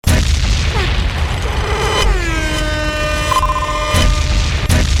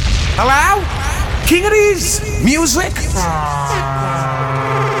Hello? King Addies, music.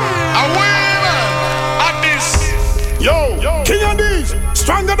 Addies. Yo, King Addies,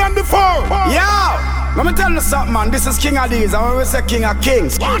 stronger than before. Yo, let me tell you something, man. This is King Addies, and when we say King of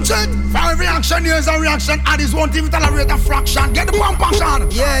Kings, watch it. For reaction, here's a reaction. Addies won't even tolerate a fraction. Get the pump action.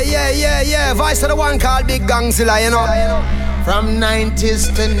 Yeah. Voice of the one called Big Gangzilla, you know. From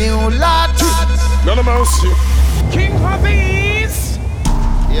 90s to new lot. None of mercy. King Addies.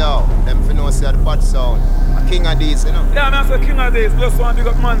 Yo, them finna say the bad sound. A King Addies, you know. Yeah, man, I say King Addies. Plus one big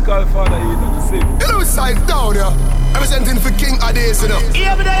up man called Father Ethan to sing. You know, side down here. Representing for King Addies, you know.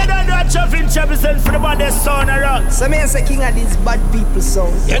 Yeah, but I don't know a shuffling represent for the baddest sound around. So me say King Addies bad people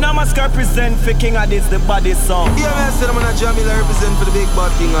sound. You know, must represent for King Addies the baddest sound. Yeah, man, I said I'm gonna Jamila represent for the big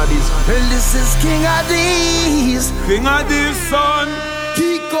bad King Addies. Well, this is King Addies. King Addies, son.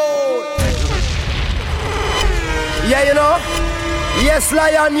 Kiko. Yeah, you know. Yes,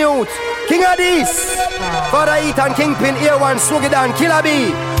 Lion Youth. King Addies. Father Ethan, Kingpin, Ear One, Swoogidan, Killer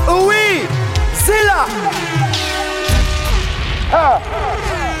B. Uwe. Zilla.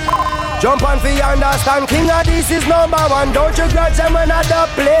 Jump on for you understand. King Addies is number one. Don't you grudge them another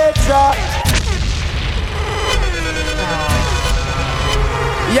play track.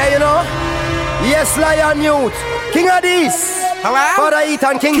 Yeah, you know. Yes, Lion Youth. King Addies. Hello? Father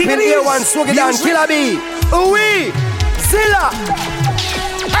Ethan, Kingpin, Ear One, Swoogidan, Killer B. Uwe. Zilla.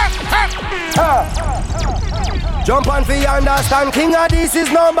 Jump on for you understand. King Addies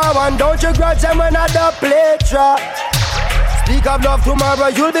is number one. Don't you grudge them another play track. Speak of love tomorrow,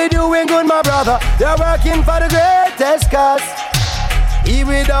 you'll be doing good, my brother. They're working for the greatest cause. He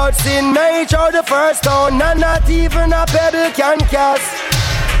without sin made out the first stone, and not even a pebble can cast.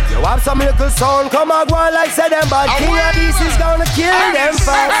 You have some little sound, come and go on like say them bad. King Addies is gonna kill them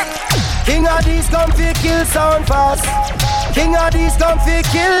fast. King Addies come fi kill sound fast. King Addies come fi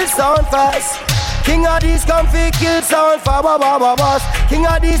kill sound fast. King Addies come fi kill sound fast. King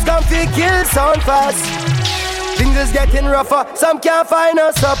Addies come fi kill sound fast. Things is getting rougher, some can't find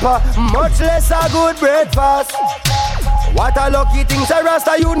a supper, much less a good breakfast. What a lucky things a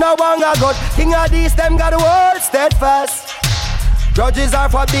Rasta you no longer got. King Addies them got the world steadfast. Grudges are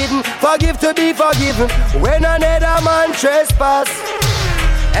forbidden, forgive to be forgiven. When another man trespass,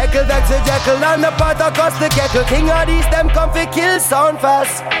 Eckle, Vex, Jekyll, and the pot across the kettle. King Addies them come fi kill sound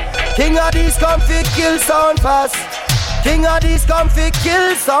fast. King Addies come fi kill sound fast. King Addies come fi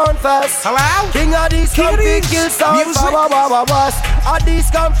kill sound fast. Hello? King Addies come fi kill sound fast.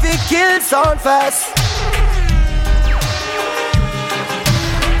 Addies come fi kill sound fast.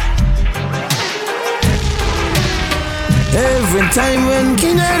 Every time when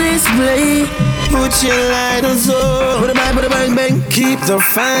King Addies play, put your light on so. Put a bang bang. Keep the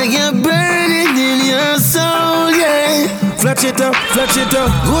fire burning in your soul, yeah. Flash it up.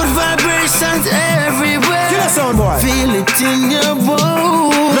 Good vibrations everywhere. Kill a sound boy. Feel it in your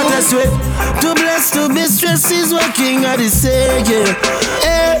bones. Not a sweat. Too blessed to be stressed is what King Addies say, yeah.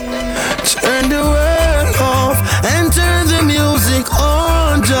 Hey, turn the world off and turn the music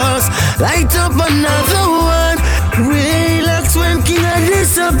on. Just light up another one. Relax when King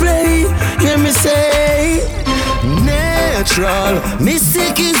Addies play. Hear me say, natural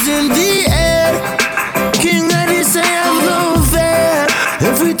mystic is in the air. King Addies say have no fear.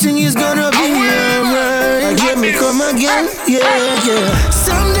 Everything is gonna be alright. Hear me come again, yeah.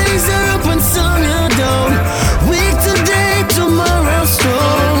 Some days are up and some you're down. Weak today, tomorrow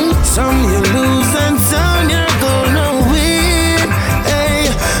strong. Some you lose and some you're gonna win. Hey,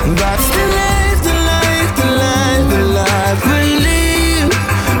 that's the life we live.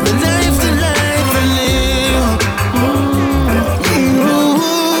 The life we live.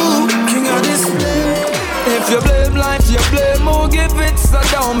 King Addies. If you blame life, you blame who give it. So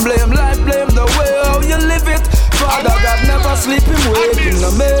don't blame life, blame the way how you live it. Father God never sleep him wake, no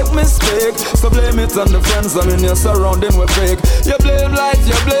make mistake. So blame it on the friends I mean you're surrounding with fake. You blame life,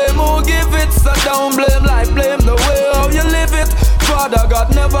 you blame who give it. So don't blame life, blame the way how you live it. Father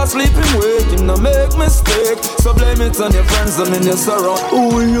God never sleep him wake, him no make mistake. So blame it on your friends I mean you're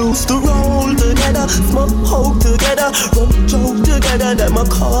surrounded. We used to roll together, smoke hope together, rub joke together. Them I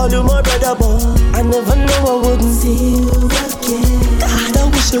call you my brother, boy. I never knew I wouldn't see you again. God, I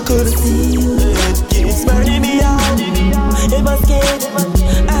wish I could see you. It keeps burning me out. It was scared,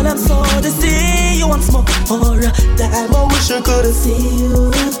 and I'm so to see you once more. For a time, I wish I could see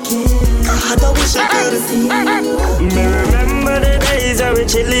you again. God, I wish I could see you. Me remember the days days are we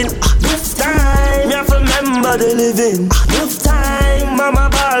chillin'. Enough time, you have to remember the living. Enough time, mama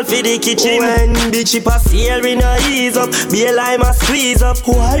ball for the kitchen. When the chip a sale, we no ease up. Be a lime a squeeze up.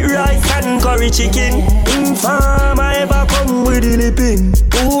 White rice and curry chicken. Inform I ever come with the lipping.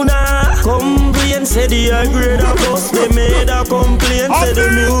 Una complain, say the high grade a bust. They made a complaint, say the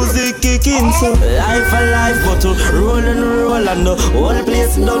music kicking. So life a life, but to roll and roll and the whole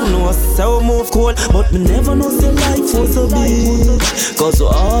place don't know. So move cold, but me never know say life was a bitch. Cause we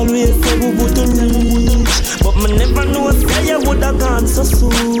always say we wouldn't reach. But me never know say you would have gone so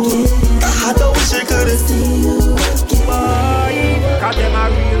soon. I don't wish I could have seen you. Boy, cause them a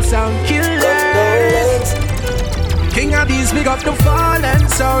real sound killers. King Addies, big up the fallen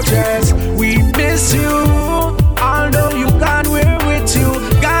soldiers. We miss you. Although you gone, we're with you.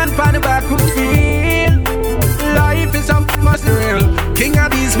 Gone for the battlefield. Life is a must real. King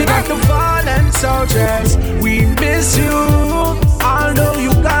Addies, big up the fallen soldiers. We miss you. Although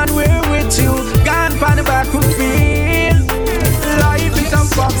you gone, we're with you. Gone for the battlefield. Life is a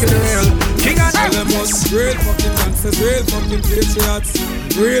fucking real. King Addies. Real fucking gangsters, real fucking patriots.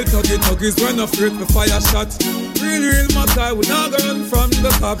 Real tuggies, run afraid for fire shots. Real matter, we not gonna run from the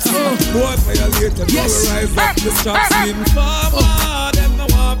cops. Boy, violated, yes. Now we rise up the shots. Farmer, them no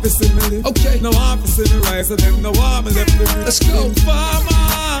want to see me live. Okay. No want to see me rise, so them no want me left the rich. Let's go.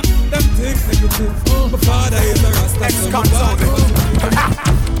 Farmer, them think negative. My father is a rasta, so my father.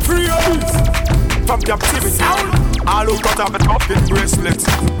 Free us from captivity. All who got up and up in bracelets.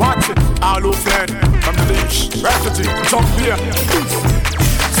 Watch it, all who fled from the leash. Refugee, jump here.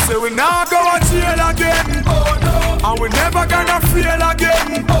 Say we now go to jail again. Oh no. And we never gonna fail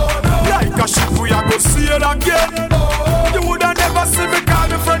again. Oh no. Like a ship we are go sail again. Oh. You woulda never see me call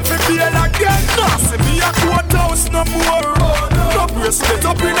me friend for bail again. Nah, see me a courthouse no more. Oh no. No bracelet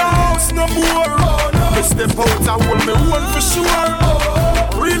up in the house no more. Oh no. Me step out and hold me one for sure.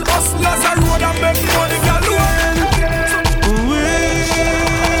 Oh. Real hustlers a road and make money galore.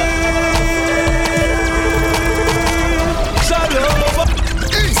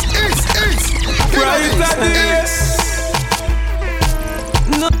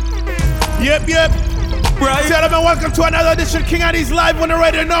 Yep. Right. Gentlemen, welcome to another edition of King Addies Live on the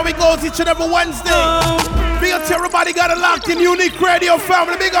radio. Now we go each and every Wednesday. Big up to everybody got a locked in unique radio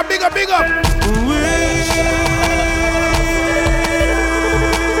family. Big up.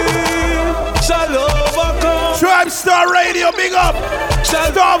 Tribe Star Radio, big up.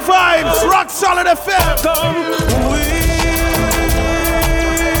 Star Vibes, Rock Solid FM.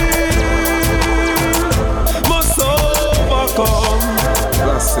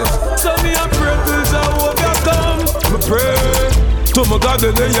 So me a pray till Jah overcome. Me pray to my God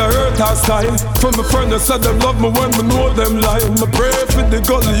that they hurt us time. From my friend that said them love me when me know them lie. Me pray for the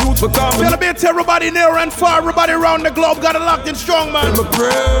gully youth because me. Celebrate everybody near and far, everybody around the globe got it locked in strong, man. Me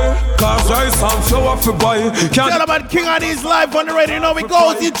pray, cause rice and flour for buy. Tell about King Addies Live on the radio. You know we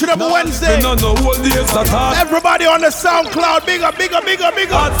go each and every Wednesday. Everybody on the SoundCloud, big up.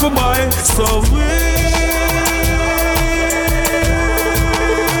 Hard for buy, so we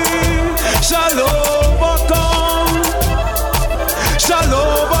shall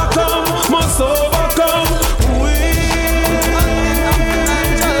overcome, must overcome.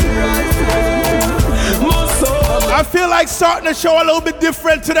 I feel like starting the show a little bit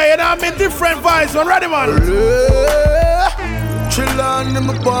different today, and I'm in different vibes. I'm ready, man. Chill on in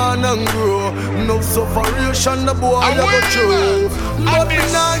my born and grow. No sufferation, the boy I go through. But me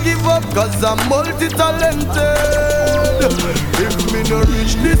not give up, cause I'm multi-talented. If me no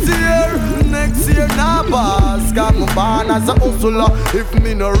reach this year, next year nah pass. Cause I'm born as a hustler. If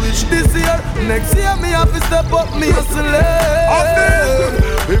me no reach this year, next year me have to step up me hustling.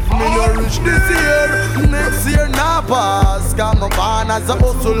 If me no reach this year, next year nah pass. Cause I'm born as a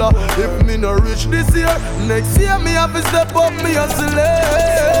hustler. If me no reach this year, next year me have to step up me hustling.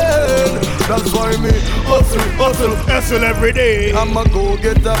 That's why me hustle every day. I'ma go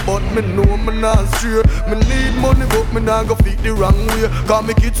get a but me know me not straight. Me need money but me not go feed the wrong way. Cause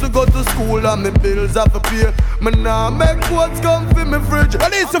me kids to go to school and me bills have to pay. Me nah make what's come for me fridge.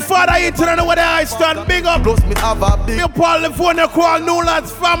 Well, it's the father eating and where I stand. Big up. Plus me have a big California call New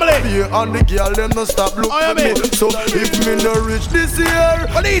Lads family. Here and the girl them no stop look for me. So if me no reach this year,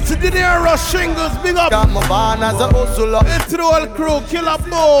 well, it's the dinner rush shingles. Big up. Got my born as a hustler. It's the whole crew. Killer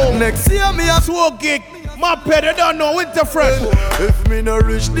Boom. Next year me a Swoke Gig. My pet, you don't know, winter fresh. If me no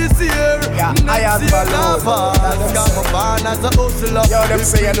reach this year, next year nah pass. Got my born as a hustler. Yo, them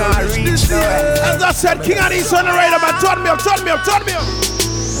say you not reach this year. As I said, King Addies on the radar, man. Turn me up.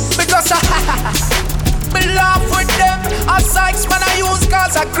 Because me me laugh with them. A Sykes man I use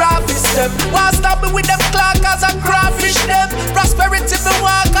cause I graphish them. Why stop me with them clock cause I crawfish them. Prosperity me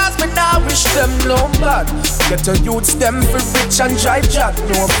want cause me now wish them no bad. Get a youths them for rich and drive jack.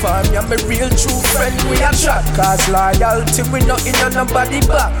 No farm, yeah me real true friend we a chat. Cause loyalty we not in on nobody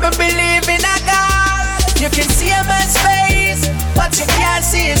back. Me believe in a God. You can see a man's face, but you can't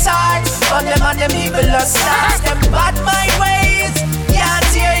see his heart. On them evil stars, them bad my ways. Can't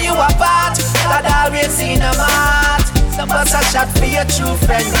tear you apart. God always in a heart. So bust a shot for your true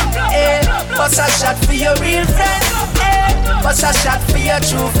friend, eh? Bust a shot for your real friend, eh? Bust a shot for your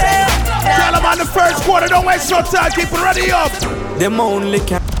true friend. Tell them on the first quarter, don't waste your time, keep it ready up. Them only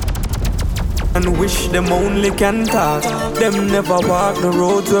can and wish them only can talk. Them never walk the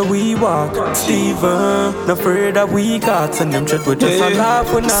roads where we walk. Steven, afraid that we caught. And them shit with just a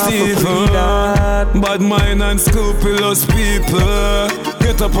laugh when I that. Bad mind and scrupulous people.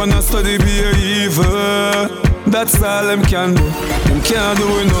 Get up and study be evil. That's all them can do. Them can't do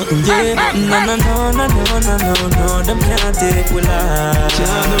nothing. Yeah, no. Them can't take we life.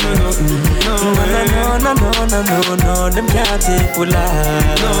 Can't do nothing. No, them can't take we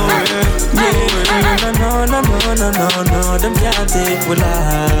life. No way. No, them can't take we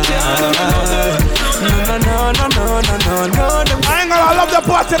life. No. I ain't gonna love the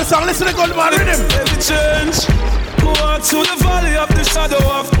part of the song. Listen to the good man rhythm. Every change. Walk through the valley of the shadow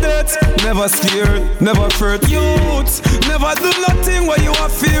of death. Never scared, never fret. Youth, never do nothing where you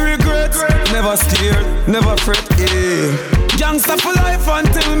have feel regret. Never scared, never fret. Yeah. Gangsta for life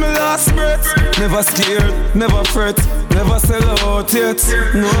until my last breath. Never scared, never fret. Never sell out yet.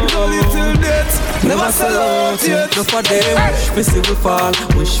 No, till death. Never sell out yet. No for them, wish we see we fall,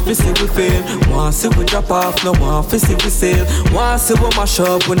 wish we see we fail. Want see we drop off, no want we see we sail. Want see we mash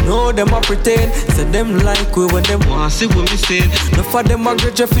up, we know them a pretend. Say them like we when them want see we sail. No for them a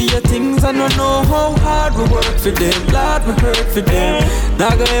grudge for your things, I don't know how hard we work for them. Lord, we hurt for them.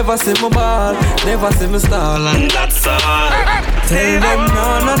 Not gonna ever see me ball, never see me stall, and that's all. Tell them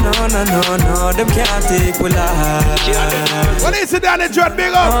no, them can't take we life. What is it down the dread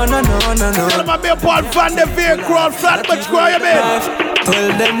big up? No. Tell them I be a part Van de Veer crowd flat, but square you mean? Tell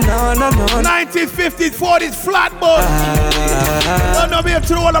them no. 1950s, 40s, flatbush. No, be up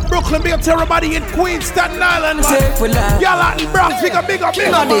to all of Brooklyn, be up to everybody in Queens, Staten Island. Y'all out in Bronx, big up. Pick up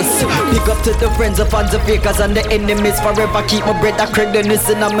to the friends of fans of fakers and the enemies. Forever keep my breath, I crack the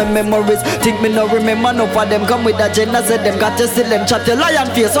listen on my memories. Think me no remember, no for them come with agenda. Said them got to see them chat your lion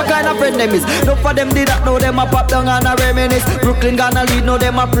face. What kind of friend them is? No for them did not know them a pop down and a reminisce. Brooklyn gonna lead, know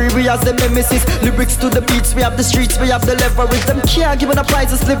them a previous the nemesis. Lyrics to the beats, we have the streets, we have the leverage. Them can't give a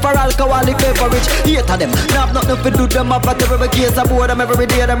price to slip for alcoholic beverage. Hate of them, now have nothing to do them up. At every case I board them every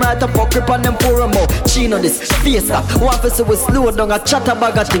day. Them right up fuck grip on them for a more. Chino this, face that. One officer will slow down a chatter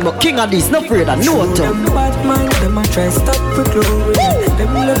bag of thing. But king of this, no afraid of no tongue. Them bad mind, them a try stop for glory.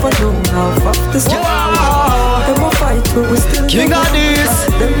 Them never know half of the story. Them a fight but we still king of this.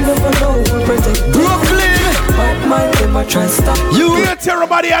 Them never know we protect Brooklyn. Bad mind, them a try stop. You hear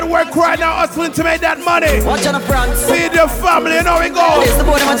everybody at work right now hustling to make that money. Watch out the France. Feed your family, you know we go. You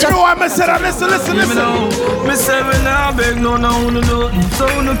know what I said? Listen. Me say we nah beg no. So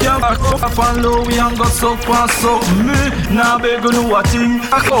no can back up and low. We ain't got so far so. Me nah beg no what thing.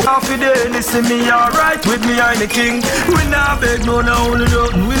 I go half a day, listen me alright with me I the king. We nah beg no.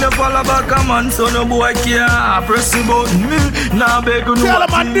 We no follow back a man, so no boy can't press the button. Me nah beg no. Tell them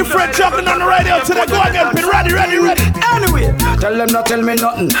I'm different jumping on the radio to the go again. Be ready. Anyway, tell them not tell me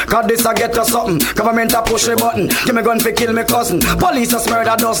nothing. Cause this I get to something. Government a push the button. Give me gun for kill me cousin. Police has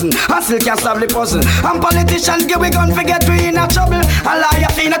murder dozen. And still can't solve the puzzle. And politicians give we gun for get we in a trouble. A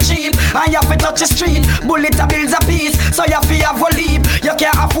liar finna cheat. And you fi touch the street. Bullet a bills a piece. So you fi have a leap. You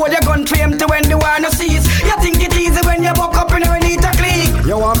can't afford your gun to empty when the war no cease. You think it easy when you buck up in a need to click.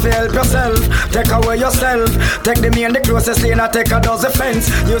 You want to help yourself. Take away yourself. Take the me and the closest lane and take a dozen fence.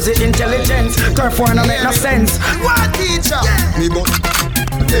 Use the intelligence. Turn for no make no sense. What teacher? Me but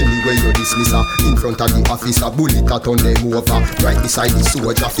anyway you dismiss her. In front of the officer, bullet a turn them over. Right beside the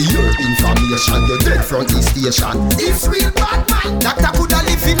soldier for your information. You're dead front the station. It's real bad man. Doctor coulda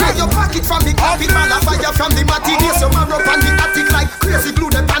live in your pocket from the carpet. Man a fire from the material. So man up on the attic like crazy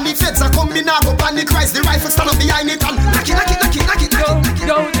glue. The panic feds are coming now up on the Christ. The rifle stand up behind it and knock it.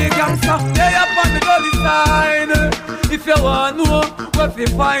 Yo, the gangsta, they up on the gully side. If you want to know where they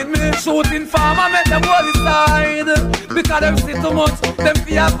find me, shooting farmer make them gully side. Because them see too much, them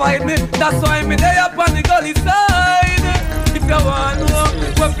fear fight me. That's why me they up on the gully side. If you want to know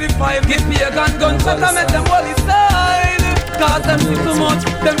where they find me, give me a gun shot and make them gully side. Cause them see too much,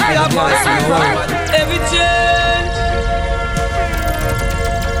 them fear fight me. Every change.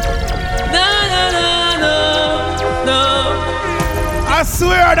 No. I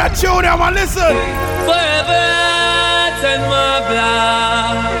swear that Junior, man, listen. Forever and my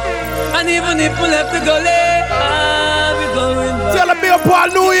blood. And even if we left the gully, I'll be going back. Tell me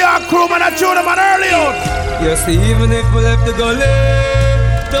about New York crew, man, that Junior, man, early on. You see, even if we left the gully,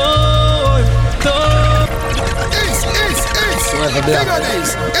 don't.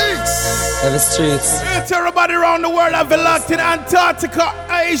 Every streets. It's everybody around the world have been locked in Antarctica,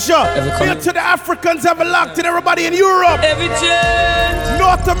 Asia. Here to the Africans have been locked in everybody in Europe. Every change.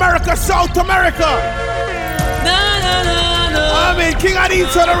 North America, South America. No. I mean, King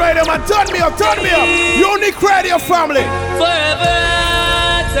Addies on the radio, man. Turn me up. Unique radio family. Forever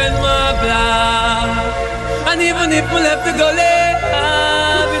and my blood. And even if we left the gully,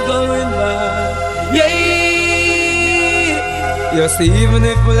 I'll be going back. Yeah. You see, even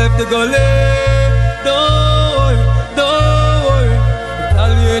if we left the gully, don't worry.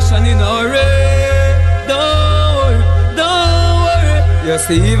 Retaliation in our way. Don't worry. You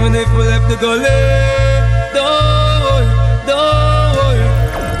see, even if we left the gully, don't worry.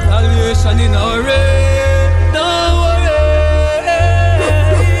 Retaliation in our way. Don't worry.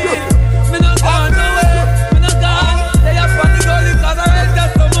 Me no gone nowhere. Me no gone. They have found the gully 'cause I read that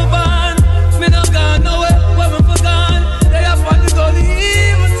from my band. Me no gone nowhere. Where me for gone? They have found the gully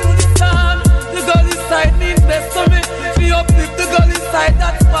even through the storm. The gully side means best to me. Me uplift the gully side,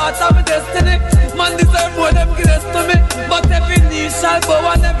 that's part of my destiny. Man deserve more them grace to me. But every knee shall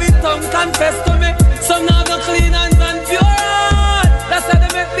bow and every tongue confess to me. Some now go clean hands and pure heart. That's how they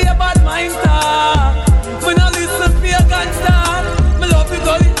make me a bad mind talk. Me no listen to a gun talk. Me love the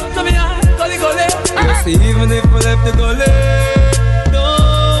gully, so me heart gully. You see, even if we left the gully,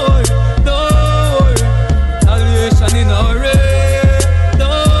 don't worry. Retaliation in our way.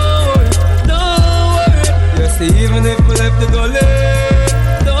 Don't worry. You see, even if we left the gully,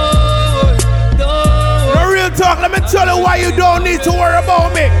 don't worry. No real talk, let me tell you why you don't need to worry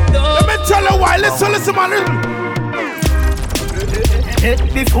about me. Let me tell you why. Listen, man.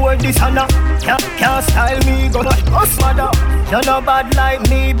 Before this honor, can't style me, gonna bust mother. You're no bad like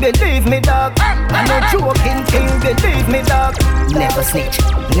me, believe me, dog. I'm no joking thing, believe me, dog. Never snitch,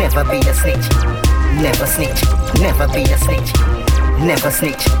 never be a snitch. Never snitch, never be a snitch. Never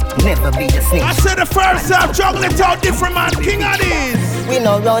snitch, never be a snitch. I said the first half, juggle it out different, man. King Addies. We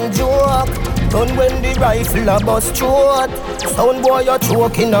no run joke. Done when the rifle a bust throat. Sound boy you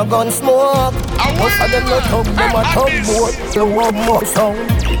choking a gun smoke. Most of them no tug, them a tugboat. You want more sound.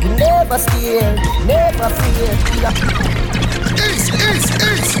 Never scared, never fear.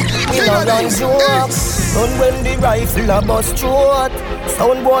 We no run joke. Done when the rifle a bust throat.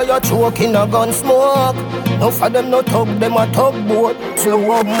 Sound boy you choking a gun smoke. Most of them no tug, them a tugboat. You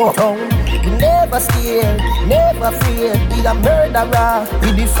want more sound. Never scared, never fear. Be a murderer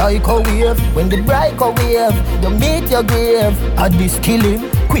with the psycho wave. When the microwave, you meet your grave. Addies kill him,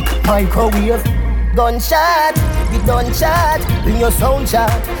 quick microwave. Gunshot, we done shot. Bring your sound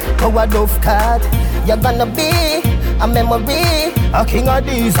shot, power dove cat. You're gonna be a memory. A king of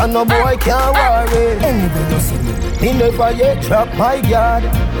these and no boy can't worry. Anyway you see me never yet drop my guard.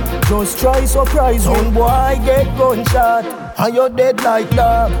 Just try surprise, one boy get gunshot. And you're dead like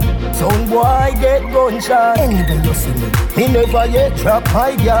dog. Some boy get gunshot. Anyway you see me never yet drop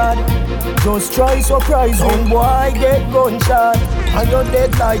my guard. Just try surprise, some boy get gunshot. And you're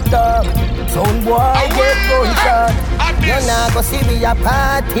dead like dog. Some boy get gunshot. You're not gonna see me a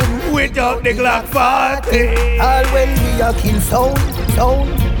party without the Glock 40. All when we a kill sound,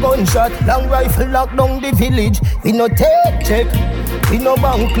 gunshot. Long rifle lock down the village. We no take check, we no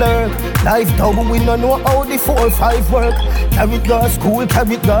bank clerk. Life double, we no know how the 4-5 work. Carry go school,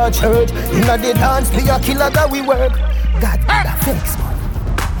 carry go church. Inna the dance, we a killer that we work. God, that fix man.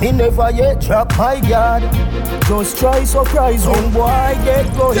 Me never yet drop my guard. Just try surprise, one boy get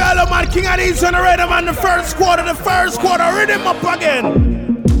going. Tell him, man, King Addies on the rhythm, man. The first quarter, rhythm up again.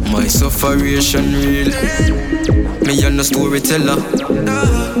 My sufferation real. Me and no storyteller.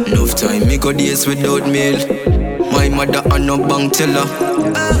 Enough time me go days without meal. My mother and no bank teller.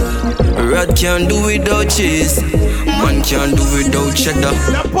 Rat can't do without cheese. Man can't do without cheddar.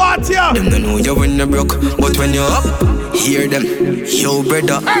 Them don't know you when you broke, but when you're up, hear them, yo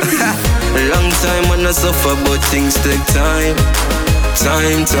brother. Long time when I suffer, but things take time.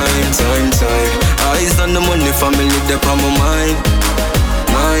 Time. Eyes on the money, family, they on my mind.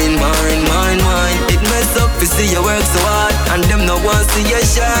 Mine. It mess up to see you work so hard, and them no want see you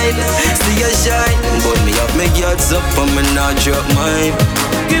shine. But me have my guards up, and me not drop mine.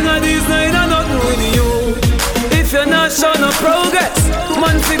 King Addies night and not with you. If you're not showing no progress,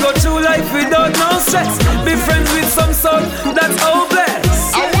 man fi go through life without no stress. Be friends with some son that's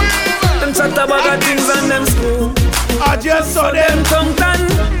hopeless. Them chat about things and them school. I just saw them.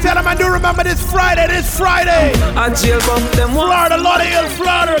 Tell them I do remember this Friday. I jail bump them one. Florida, Lauderdale,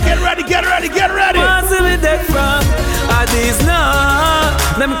 Florida. Get ready. Addies now.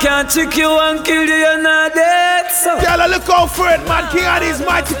 Them can't trick you and kill you, you're not dead. So tell her look out for it, man. King Addies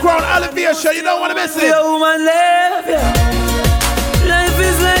mighty crown elevation. You don't want to miss it. Your woman live, yeah. Life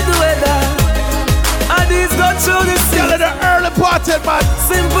is like the weather. Addies got through this. Tell her the early party, man.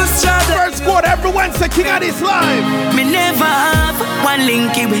 Simple struggle. First quarter every Wednesday, King Addies live. Me never have one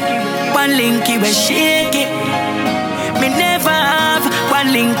linky way shake it. Me never have one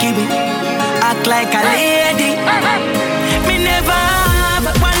linky way act like a lady. Me never have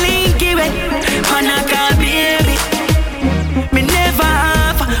one linky way man I call baby. Me never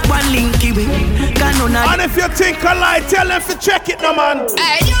have one linky way. And if you think I lie, tell them to check it, no man.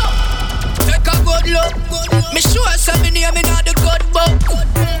 Hey yo, take a good look. Me sure some me name in the good book.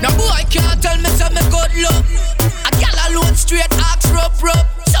 No boy can't tell me some me good look. A gal alone straight axe rope.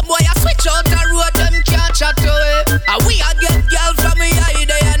 Some boy I switch out the road, them can't chat to it. And we a get girl from me eye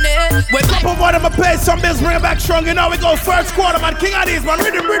day and day. We couple more them a pay some bills, bring it back strong. You know we go first quarter, man. King Addies, man,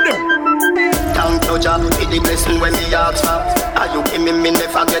 rhythm. Thank you, Jah, for the blessing when me ask for. Are you give me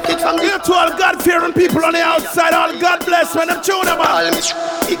never get it from you to all God-fearing people on the outside, all God bless when them tune them up. All me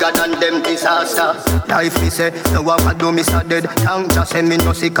bigger than them disaster. Life me say, no one do me so dead. Thank Jah say me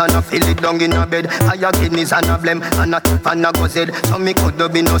no sick and I feel it down in a bed. I have kidneys and a blem and a tip and a go zed. So me could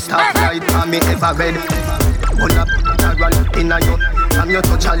be no stop right for me ever read. Hold up, run in a you. From you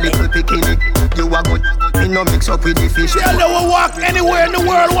touch a little bikini. You a good, me no mix up with the fish. Yeah, they will walk anywhere in the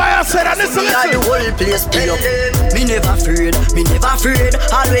world. Why I said that? Listen. The whole place pay up. Me never afraid.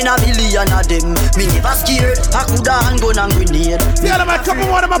 All when a million of them. Me never scared. I coulda handgun and grenade. Yeah, them a couple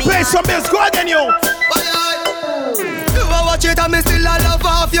more of them a pay some bills. Go again, you. Do I watch it and me still a love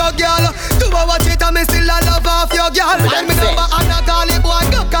off your girl. Do I watch it and me still a love off your girl. Then me number and a call it boy.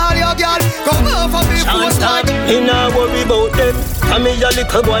 Go call your girl. Come over for me phone start. Me nah worry about them. And me a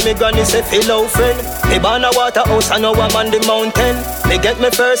little boy, me granny say fellow friend. Me born a waterhouse and now I'm on the mountain. Me get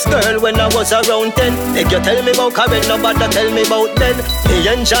me first girl when I was around 10. If you tell me about Karen, nobody tell me about then. Me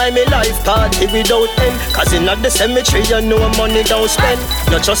enjoy me life party without them. Cause in the cemetery you know money don't spend.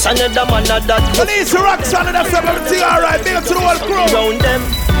 Not just another man at that. Police rocks on the everything alright. Big up to the whole crew. Around them.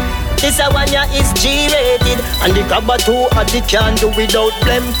 This a one ya is G-rated. And the grabber too hot it can't do without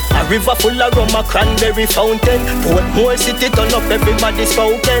blem. A river full of rum, a cranberry fountain. More city turn up, everybody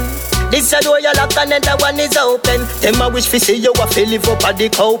spoken. This a door you lock and then the one is open. Them a wish to see you a feel live up at the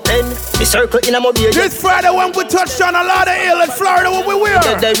copen. The circle in a mobile. This Friday when we touched on a lot of hill in Florida, what we wear?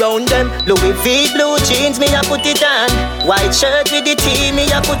 Dead around them. Louis V blue jeans, me a put it on. White shirt with the T, me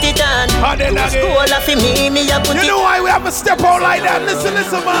a put it on. School of me a put it on. You know why we have to step out like that? Listen,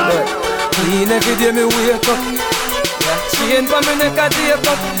 man. Clean every day me wake up. Chain for me neck a tape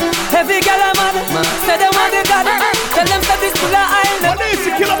up. Heavy gal a mad. Say them want the God. Tell them that this full of island. What is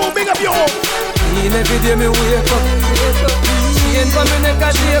the killer who big up your home? Clean every day me wake up. Chain for me neck a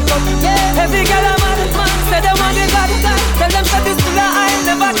tape up. Heavy gal a mad. Say them want the God. Tell them that this full of island.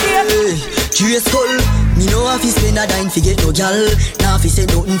 Never care. Curious skull. Me know if he spend a dime fi get no gal. Now if he say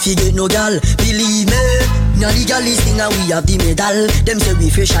nothing fi get no gal. Believe me. Now the gal is thing and we have the medal. Them say we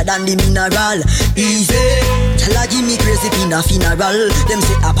fresher than the mineral. Easy. Gal a give me crazy pin a funeral. Them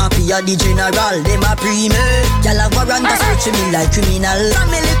say a papi a the general. Them a pre-me. Gal a warrant a search me like criminal. From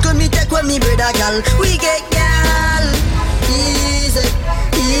me little me take with me brother gal. We get gal. Easy.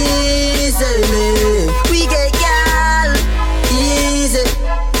 We get gal. Easy.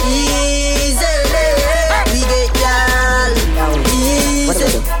 We get gal.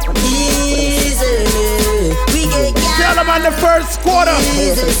 Tell them on the first quarter.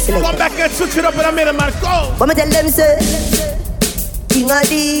 Come back and switch it up in a minute, man. Go. What me tell them say? King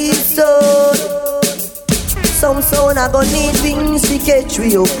Addies sound. Some sound I gon' need wings to catch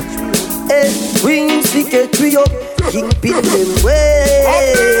we up. Wings to catch we up. King pin them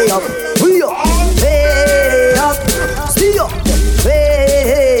way up. We up. Way up. See up.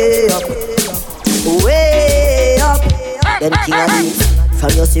 Way up. Way up. Then King Addies.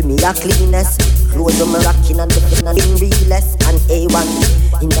 From you see me a cleanest. Clothes on me rocking and looking and in realest. And A1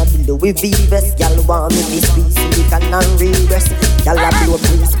 in the below with V-vest. Y'all want me this piece, silicon and regress. Y'all a blow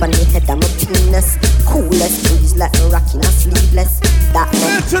breeze pan me head and my penis. Coolest breeze like me rocking a sleeveless. That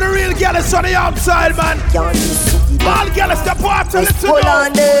man. To the real gallus on the outside, man. All gallus the part to listen hold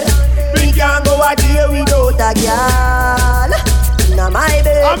on there. We can't go a day without a girl. My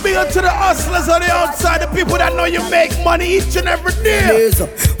bed. I'm big up to the hustlers on the outside, the people that know you make money each and every day.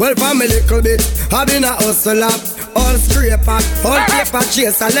 Well, for me little bit, I've been a hustler. all scraper, all paper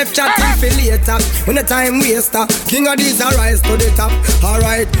chaser, left chatting for later. When the time waster, king of these arise to the top.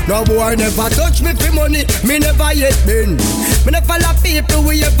 Alright, no boy never touch me for money, me never yet been. Me never follow people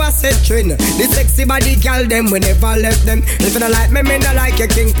we ever set trend. The sexy body girl them we never left them. If you don't like me, me not like a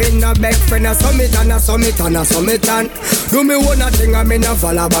kingpin, no back friend, a summit and a summit and a summit and do me one thing and me no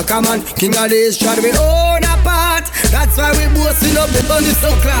follow back a man. King of these try we own a part. That's why we boasting up the bunny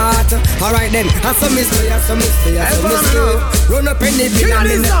so clot. Alright then, I saw me stay, I saw me stay, I saw me stay. Run up in the bin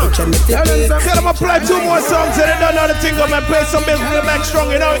and in the kitchen, me take it. Tell them I play 2 more songs and they don't know the thing up and play some business to make strong.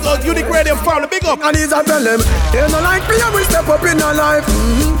 You know it goes Unique Radio Family, big up. And he's a tell them, they don't like me and we step up in our life.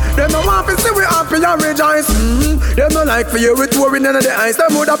 They don't want to see we happy and rejoice. They don't like for you we touring in the ice. They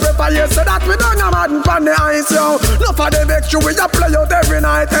would have prepared you so that we don't have madden from the ice, yo. No for the make sure we a play out every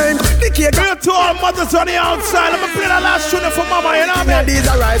night. The cake. Bring it to all mothers on the outside. I'm gonna play that last tune for mama, you know what I mean? These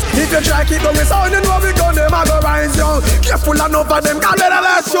are rise. If you try keep going sound, you know we gun them a go rise, yo. Careful enough for them. Play that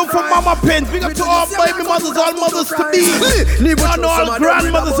last tune for mama pins. Bring it to all baby mothers, all mothers to be. And all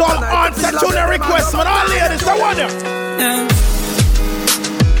grandmothers, all aunts that tune their requests, man. All ladies, I wonder. Yeah.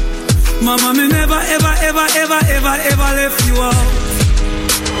 Mama, me never, ever, ever, ever, ever, ever left you out.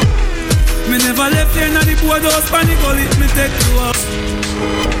 Me never left you in the board house, panic gully, me take you out.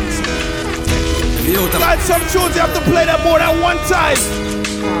 Got some tunes, you have to play that more than one time.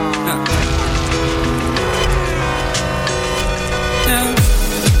 Yeah.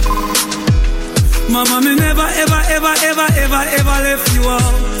 Mama, me never, ever, ever, ever, ever, ever left you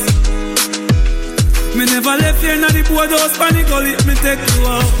out. Me never left you in the board house, panic gully, me take you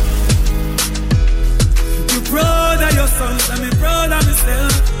out. You proud of your sons and me proud of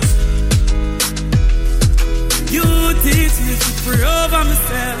myself. You teach me to pray over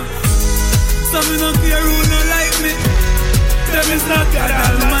myself. Some me no care who no like me. Them is not God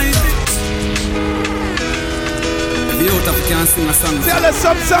Almighty. The out of can sing a song. Tell us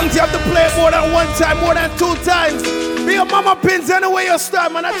some songs you have to play more than one time, more than 2 times. Be your mama pins anyway you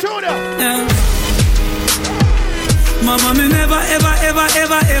start, man. I told you. Yeah. Mama, me never, ever, ever,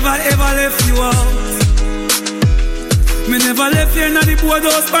 ever, ever, ever left you out. Me never left you in the board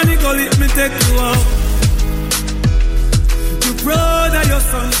house, panic gully, me take you out. You proud of your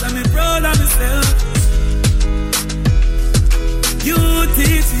sons and me proud of myself. You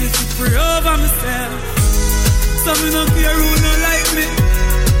teach me to pray over myself. Some me no care who no like me.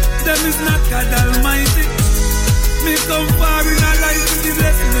 Them is not God Almighty. Me come far in a life with the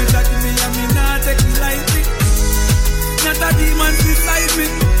blessing of Jackie me and me not take it lightly. Not a demon beside me.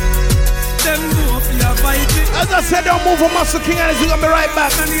 Them know if you fight me. As I said, don't move from Muscle King and we're gonna be right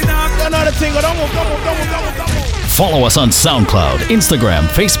back. Another thing, don't move. Follow us on SoundCloud, Instagram,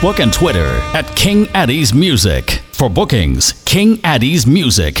 Facebook, and Twitter at King Addies Music. For bookings,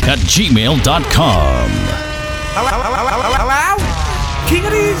 kingaddiesmusic@gmail.com. Hello? King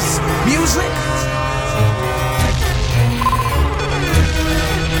Addies Music.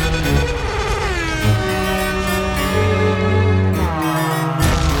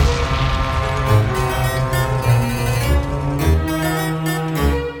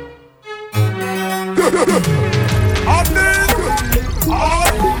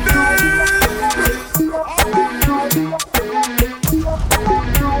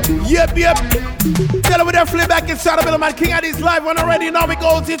 Yep. Tell them we're definitely back inside the middle, man. King Addies live on already. Now we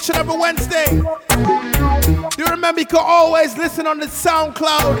go each and every Wednesday. Do you remember you can always listen on the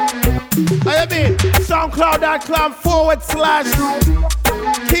SoundCloud? I mean,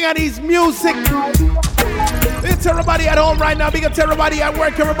 SoundCloud.com/King Addies Music. Big to everybody at home right now. Big up to everybody at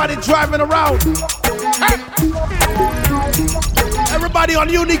work. Everybody driving around. Everybody on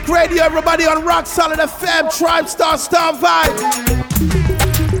Unique Radio. Everybody on Rock Solid FM. Tribe Star Vibe.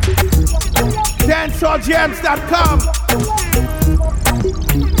 DanceHallJams.com.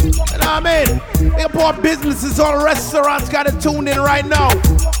 You know what I mean? Big up all businesses, all restaurants got it tuned in right now.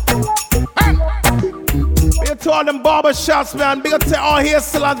 Big up to all them barber shops, man. Big up to all hair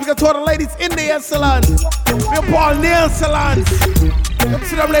salons. Big up to all the ladies in the hair salons. Big up all nail salons. Big up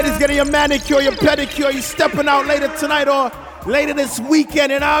to them ladies getting your manicure, your pedicure. You stepping out later tonight or later this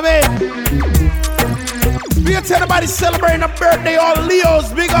weekend, you know what I mean? Big up to everybody celebrating a birthday, all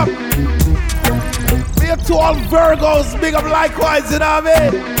Leos, big up. Big up to all Virgos, big up likewise, you know what I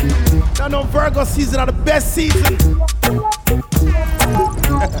mean? I know Virgo season are the best season.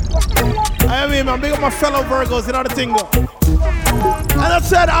 I mean, man, big up my fellow Virgos, you know the thing though. As I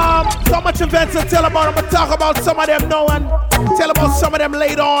said, so much events to tell about. I'm gonna talk about some of them now and tell about some of them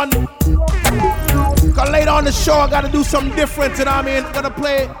later on. Cause later on the show, I gotta do something different, you know what I mean? I'm gonna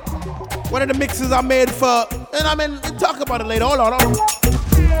play one of the mixes I made for, and I mean, talk about it later. Hold on.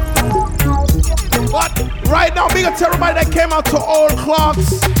 But right now, big up to everybody that came out to Old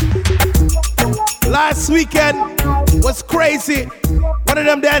Clocks. Last weekend was crazy. One of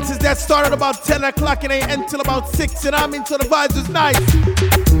them dances that started about 10 o'clock and ain't end till about 6. And I mean, so the vibes was nice.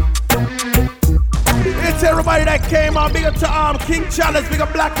 Big up to everybody that came out. Big up to King Chalice. Big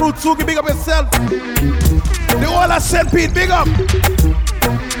up Black Root Sugi. Big up yourself. The whole of St. Pete. Big up.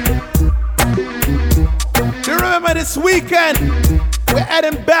 You remember this weekend? We're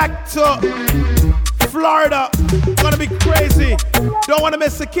heading back to Florida. Gonna be crazy. Don't wanna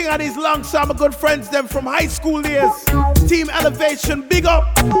miss the King Addies alongside my good friends them from high school years. Team Elevation, big up.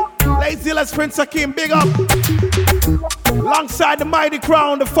 Lazy Les Prince Hakeem, big up. Alongside the Mighty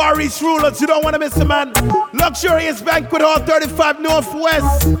Crown, the Far East Rulers, you don't wanna miss the man. Luxurious Banquet Hall, 35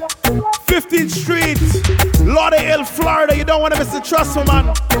 Northwest, 15th Street, Lauderdale, Florida. You don't wanna miss the trust me,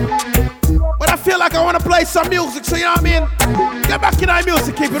 man. But I feel like I wanna play some music, so you know what I mean? Get back in our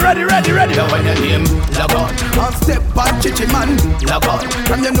music, keep it ready. Now when your name, log on. On step on Chichi man, log on.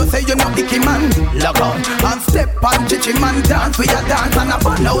 From you know say you know Icky man, log on. On step on Chichi man, dance we a dance and a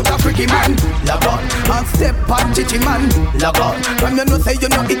burn out a freaky man, log on. On step on Chichi man, log on. From you know say you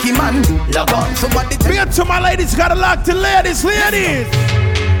know Icky man, log on. So what bring it to my ladies, gotta lock the ladies.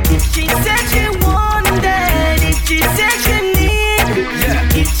 If she said she wanted, if she said she need,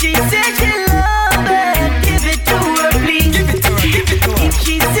 if she said she love it, give it to her please. If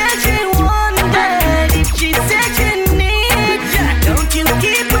she said she wanted, if she said she need, don't you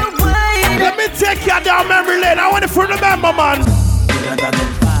keep her waiting. Let me take you down memory lane. I want you to remember, man.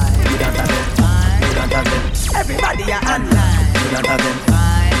 Everybody are online.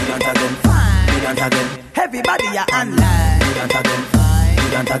 Everybody are online.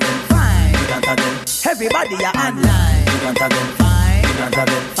 Everybody are online.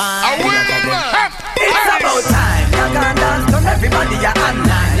 It's about time. You can dance, done. Everybody are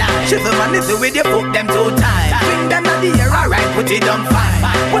online. Shizzle man is with you, put them 2 times. Bring them to the air, alright, put it on fine.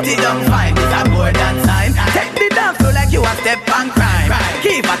 Put it on fine, it's a more than sign. Take the dance floor like you a step on crime.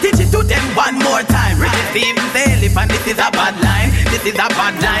 Keep a teach it to them one more time. Richard Stevens, elephant, this is a bad line. This is a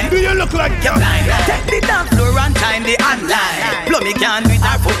bad line. Do you look like you're blind? Take the dance floor and time the online. Plummy can with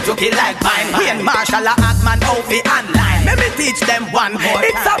her foot to kill like pine. Wayne Marshall a Atman outfit online. Let me teach them one more.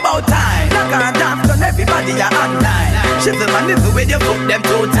 It's about time. Knock and dance on everybody are online. Shizzle man is the way you put them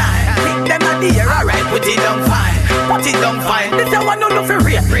 2 times. Pick them at the air, alright, put it on fine. Put it on fine. This is one no for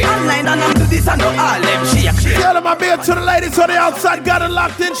real. Online and I'm do this and no all them shake. Tell them I'm here to the ladies on the outside, got it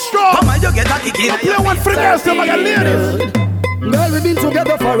locked in strong. Come on, you get a kick in. Play one for the girls, so I got ladies. Girl, we've been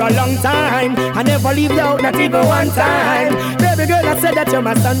together for a long time. I never leave you out, not even one time. Baby girl, I said that you're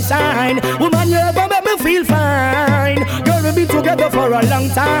my sunshine. Woman, you ever make me feel fine. Girl, we've been together for a long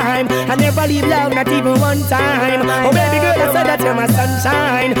time. I never leave you out, not even one time. Oh, baby girl, I said that you're my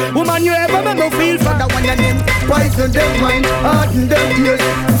sunshine. Woman, you ever make me feel fine. That one your name, poison them mind, harden them ears.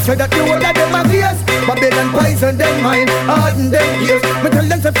 Say that you will let them have ears. Babylon poison them mind, harden them ears. Me tell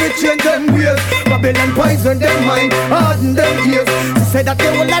them to fit change them ways. Babylon poison them mind, harden them ears. Say that they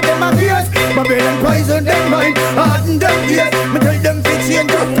will let them have ears. Babylon poison them mind, harden them ears. Me tell them to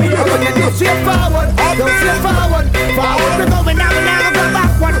change them ways. When you don't straight forward, don't straight forward. Forward we going now, we never go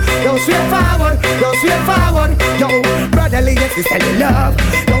backward. Don't straight forward, don't straight forward. Yo, brotherly, yes, it's tell you love.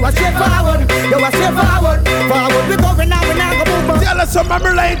 Don't straight forward, don't straight forward. Forward we going now, we never go backward. Tell us some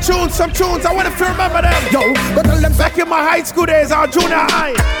memory lane tunes, some tunes. I want to remember them. Yo, but tell them back in my high school days, our junior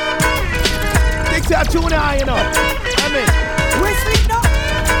high. Think to our junior high, you know. I mean, we sleep now.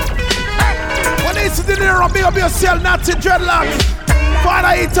 When they sit in there, big up yourself, not to dreadlocks.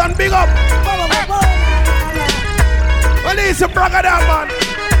 Father Eaton, big up. When they sit brag at that, man.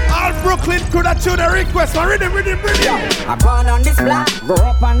 All Brooklyn crew that tune a request, man. Ready. I'm born on this block, grew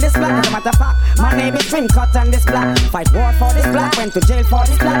up on this block. As a matter of fact, my name is Twin Cut on this block. Fight war for this block, went to jail for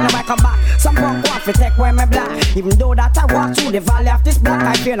this block. Now I come back, some punk want to take away my block. Even though that I walk through the valley of this block,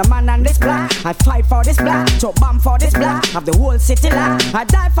 I fear no man on this block. I fight for this block, chop bomb for this block. Have the whole city locked. I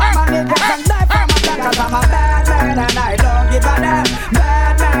die for my niggas and die for my block. Cause I'm a bad man and I don't give a damn.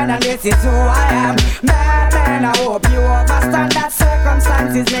 Bad man and this is who I am. Bad man, I hope you understand that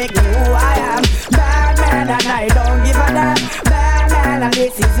circumstances make me who I am. Bad man and I don't give a damn. Bad man and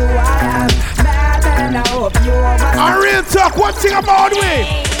this is who I am. Bad man, I hope you understand. A real talk, one thing about we.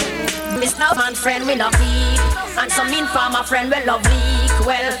 Miss no man friend we love weak, and some informer friend we love weak.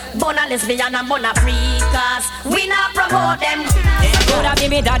 Well, bona lesbian and bona freakers, we not promote them. Could have been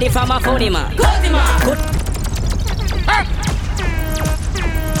me daddy from a funny man. Good man. Good.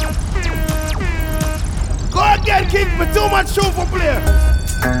 Go again, King, but too much show for play.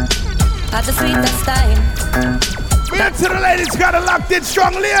 At the sweetest time. We Get to the ladies, got a locked in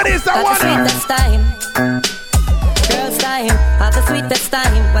strong ladies. I want the sweetest time. Girls time, have the sweetest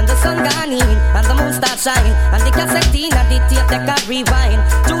time when the sun gone in and the moon start shine and the cassette and the tape they can rewind.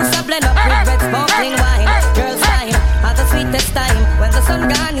 Juice a blend up with red sparkling wine. Girls time, have the sweetest time when the sun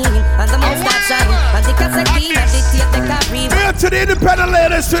gone in and the moon start shine and the cassette and the tape they can rewind. Here to the independent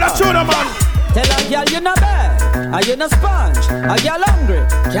ladies, to the tuna man. Tell a girl you no bad, are you no sponge, a girl hungry,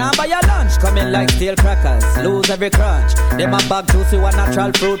 can't buy your lunch, coming like steel crackers, lose every crunch. Them a bag juicy one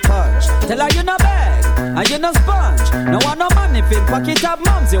natural fruit punch. Tell her you no bad, are you no sponge, no want no money fin pocket of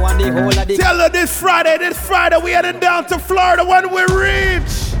mums, you want the whole of the. Tell her this Friday we heading down to Florida when we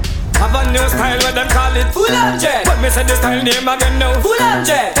reach. Have a new style where them call it full on jet. But me say the style name again now full on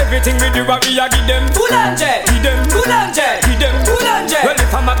jet. Everything we do we a give them full on jet. Give them full on jet. Give them full on jet. Well if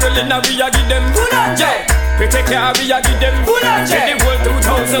I'm a girl in a we a give them full on jet. We take care we a give them full on jet. The whole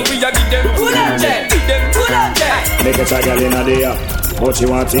 2000 we a give them full on jet. Give them full on jet. Make a try girl in a day but she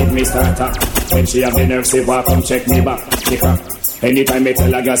want to me starter. When she have the nerve say walk come check me back. Kick her. Anytime me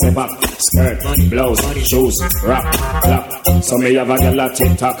tell a girl say pop. Skirt, blouse, shoes, rap, clap. So me have a girl a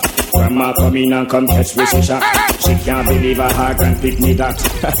TikTok. Grandma come in and come catch me she shot. She can't believe her heart and pick me that.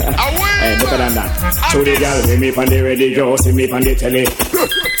 Hey, better than that. Show the girl, see me on the radio, see me on the telly.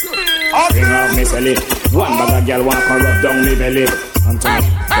 Bring off me celly. One bag of girl want to rub down me belly. Anthony,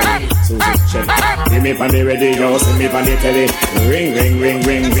 Susie, Shelly. See me on the radio, see me on the telly. Ring, ring, ring,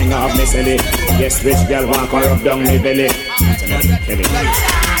 ring, ring off me celly. Yes, which girl want to rub down me belly. Anthony, Kelly.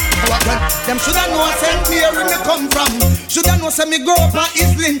 Them shoulda know St. Mary me come from. Shoulda know say me grow up at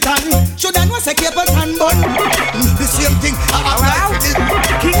Islington. Shoulda know say Capleton bun. The same thing I apply to this.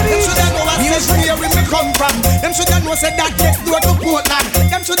 Them shoulda know St. Mary me come from. Them shoulda know say that next door to Portland.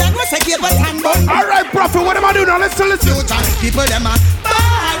 Them shoulda know say Capleton bun. Alright, Prophet, what am I doing now? Listen. People them a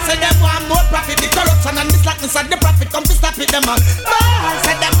ball say them want more profit. The corruption and the slackness of the profit come to stop it. Them a ball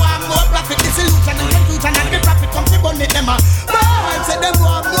say them want more profit. The solution and the confusion and the profit come to burn it. Them a ball say them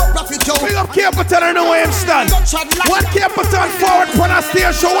want more profit. Big up Capleton and the way him stand. One Capleton forward for a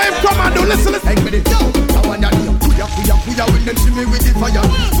stage show. Where him come and do? Listen. Kuya when them see me with the fire.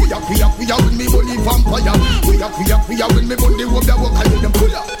 Kuya when me body vampire. Kuya when me body walk the walk and them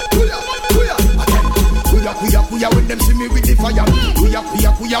kuya when them see me with the fire. Kuya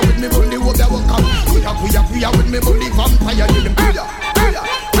when me body walk the walk and kuya when me body vampire. Them kuya.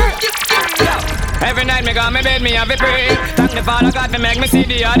 Every night me go me bed, me have a pray. Thank the Father God for make me see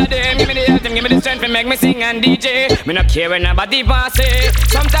the other day. Give me the health and give me the strength to make me sing and DJ. Me not care when nobody pass it.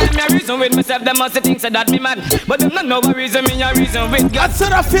 Sometimes me a reason with myself, them must think say that me mad. But them not know what reason, me a reason with God. I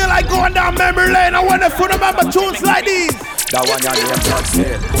said I feel like going down memory lane. I wonder if you remember tunes like these. That one your name blood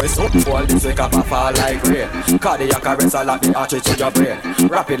stain. We something fall this week up and fall like rain. Cardiac arrest a lot the artery to your brain.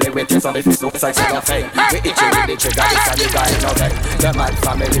 Rapidly we taste on the fist up like son of fame. We itchy with the trigger, this and the guy no pain. The mad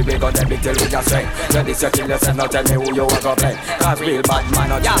family we got them big till we just swing. When this you kill yourself, now tell me who you are gonna play. Cause real bad man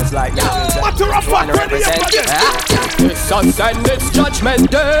not just like what to rough up, it's us and it's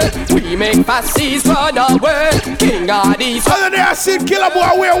judgment day. We make fasties run away. King Addies. Other day I see Killer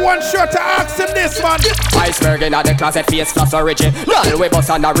Boy wear one shirt to ask him this man. Iceberg in the closet face flash origin. Girl we bust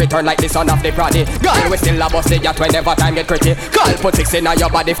on a return like the son of the prodigy. Girl we still a bust the yacht whenever time get pretty. Girl put 6 in your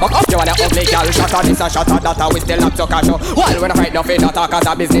body, fuck up you wanna ugly girl. Shot on this and shot on that and we still have to cash out. While we not fight nothing attack as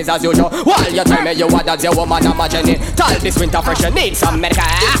a business as usual. While you tell me you are that's your woman imagine it. Tell this winter fresh you need some medical.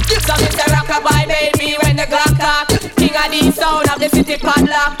 So Mr. Rockabye baby when the Glock talk. King Addies sound of the city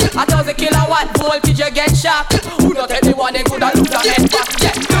padlock. 1,000 kilowatt voltage you get shocked. Who not anyone and could have lose a head back.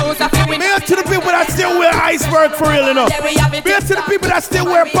 Yeah, to the people that still wear Iceberg for real enough. Be to the people that still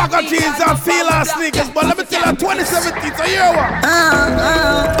wear Paco jeans and feel sneakers. But let me tell you, 2017, so hear what?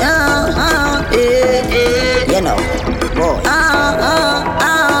 You know, boy.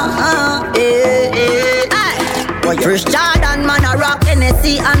 First Jordan man a rock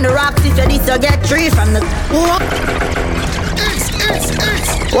NSC and the rocks. If you this you get 3 from the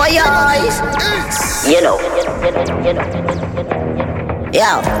Why eyes? You know.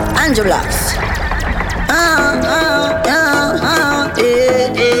 Yo, Angela's.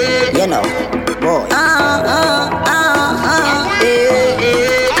 You know, boy.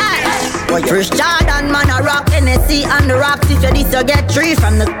 Boy, first Jordan man a rock NSC and the rocks. If you this you get 3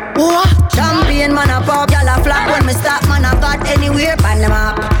 from the Champion man a pop, y'all a flap. When me stop man a got anywhere pan them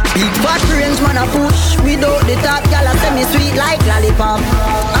up. Big fat range man a push without the top. Y'all a semi sweet like lollipop.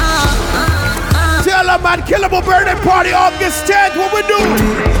 Tell a man, kill him a birthday party August 10th, what we do?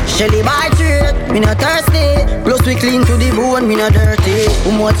 Shelly by trade, me not thirsty. Plus we clean to the bone, me not dirty.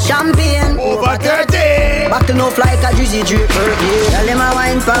 Too much champagne, over 30. Back to no fly, cause juicy drip birthday. Tell him a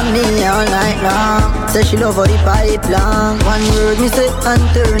wine from me all night long. Say she love how the pipe long. One word me say and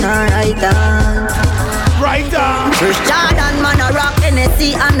turn her right hand. Right on. Fresh Jordan man a rock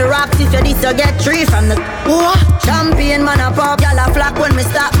NSC and the rocks. If you this you get 3 from the champagne man a pop. Y'all a flock when me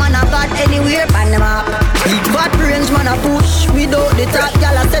stop man a got anywhere pan them up. Big fat range man a push without the top.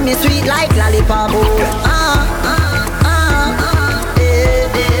 Y'all a say me sweet like lollipop.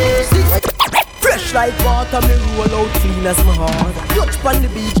 Fresh like water, me roll out clean as my heart. Touch on the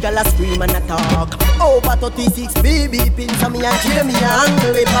beach, girl a scream and a talk. Over 36 baby pins on me and kill me and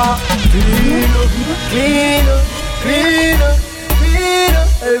the park. Clean up, clean up, clean up, clean up.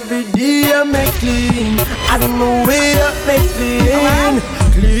 Every day I make clean. I don't know where I make clean.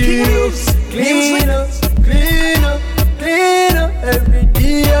 Clean up, clean up, clean up, clean up. Every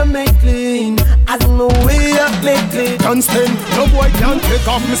day I make clean. I don't know where I make clean. Can't stand, no boy can't take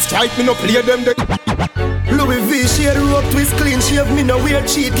off me strike, me no play them the Louis V shade rope twist clean shave, me no wear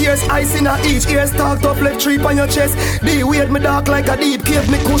cheap ears, ice in a each ear, stalked up left trip on your chest. The weird me dark like a deep cave,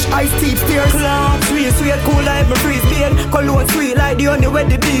 me kush ice steep stairs. Cloud sweet, sweet, cool like me freeze beard. Cologne sweet like the honey where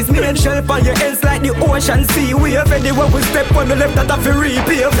the bees made. Shelf on your ends like the ocean sea wave. Anywhere we step on the left that have to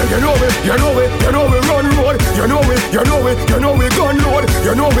repave. You know it, you know it, you know we run road. You know it, you know it, you know we gun load.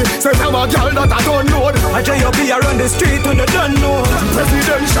 You know it, say I'm a girl that I don't load. I try to be around the street when you don't know.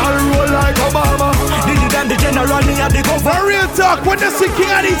 Presidential roll like Obama. Did it and the general me at the cover. For real talk, when the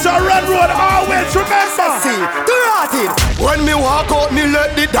King Addies are run road, always remember. See, do rotted. When me walk out, me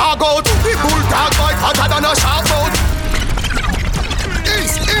let the dog out. The bull dog bite hotter than a shark out.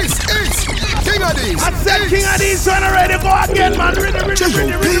 East. King Addies. I said King Addies when I'm ready to go again, man.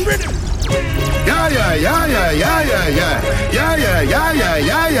 Rhythm. Yeah.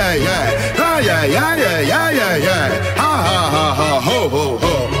 Ha, ho.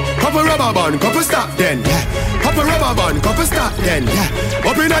 Couple rubber band, couple stop then, yeah. Couple rubber band, couple stop then, yeah.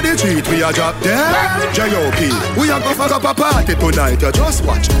 Up inna the street, we a drop there. J.O.P. We a go fuck up a party tonight, you just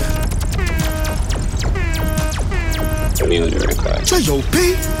watch. Community record.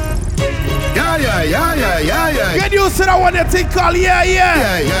 J.O.P. Yeah. Get used to that one that thing called yeah.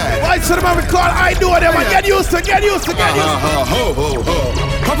 Why should the man we call I do them? Yeah. Get used to. Ho.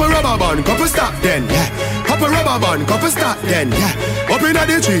 Couple rubber band, couple stop then, yeah. Couple rubber band, couple stop then, yeah. Up inna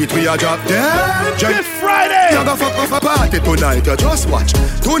the street, we a drop there. This Friday. You go fuck up a party tonight, you just watch.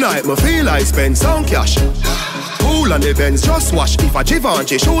 Tonight, me feel I spend some cash. Cool on the Benz, just wash. If a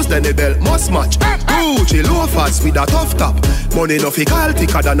Givenchy shoes, then the belt must match. Gucci loafers with a tough top. Money no fi call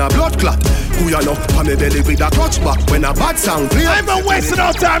thicker than a blood clot. Who you know, on me belly with a clutch back. When a bad sound play, I'm not wasting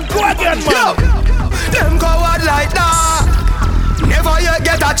no time, go again, man. Yo, them coward like that. Never yet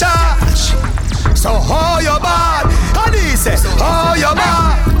get a charge. So how you bad? Addies say, how you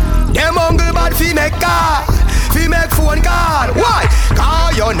bad? Them hungry bad fi make car, fi make phone call. Why?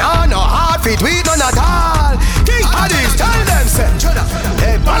 Cause you know no hard fit with none at all. King Addies, tell them say,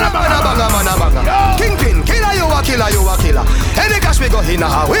 hey, banga. Kingpin, killer you a killer. Any cash we go in,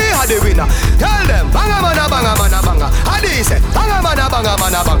 we are the winner. Tell them, banga. Addies say,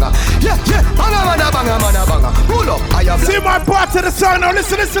 banga. Yeah, banga. Pull up, I have. See my part of the song now,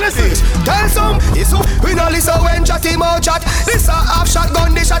 listen. Tell some, it's we no listen when chatty mouth chat. This a half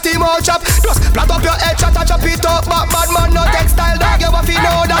shotgun, this chatty mouth chop. Just plat up your head, chop it up. Bad man, no textile dog, you have to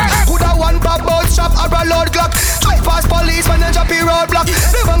know that. Coulda one pop bout shop or a load clock. Drive past police when they choppy roadblock.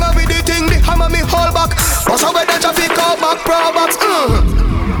 The banga with the thing, the hammer me hold back. Rush away the traffic out back, pro box.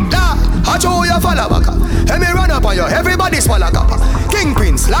 I show you follow back. Let me run up on you, everybody swallow kappa.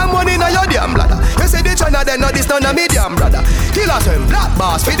 Kingpin, slam one in your damn bladder. You say the China, then no this none of me damn brother. Killers when black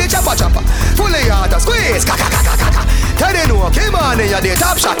bars, feed the chopper. Fully hard to squeeze, kaka. Tell they know, came on in your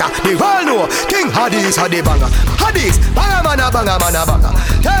top shotter. The world know, King Addies had the banger. Addies, banga.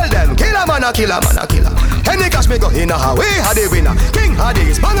 Tell them, killer man a killer. Any cash me go in a we had the winner. King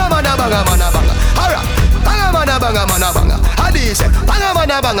Addies, banga. Alright, banga. Addies,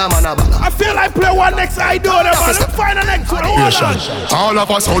 banga. I feel like play one next I do them, man. Let's find the next one. All of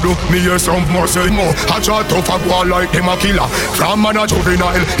us how do me hear some more say more. I try to fuck one like them a killer. From man a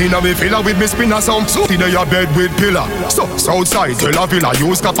juvenile, in a me villa with me spinner some. So in your bed with pillar. So Southside, tell a villa,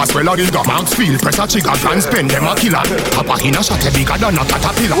 use cap as well a giga. Maxfield, press a chica, can spend them a killer. Papa in a shot a bigger than a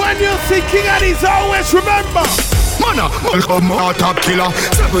caterpillar. When you see King Addies, always remember. Mana, welcome a top killer.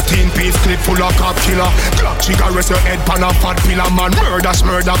 17-piece clip full of cop killer. Glock chica rest your head pan a fat pillar. Man, murder,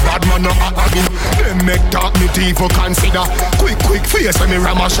 bad man no again. Them make talk me teeth for consider. Quick face when me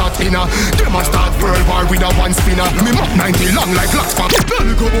ram a shot inna. Them a start World War with a one spinner. Me map 90 long like blocks for.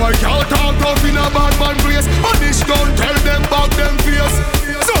 Little boy can't talk tough in a bad man place. On this don't tell them back them face.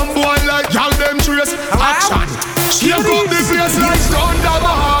 Some boy like y'all them trace. Action. Shake up the face like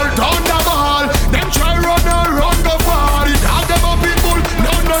Thunderball. Them try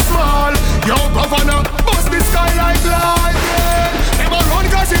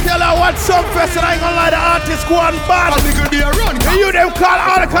just go on bad. And you them call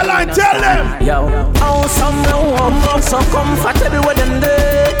Alkaline, tell them. Yo, how some warm up so comfortable with them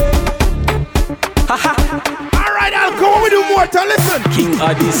day. Alright, I'll come on, we do more to listen. King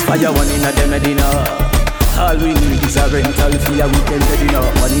Addies fire one in a dem Medina. All we need is a rental for a weekend Medina.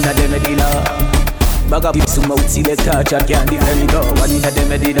 One in a dem Medina. Bag up some out selector, Jack can't defend it. One in a dem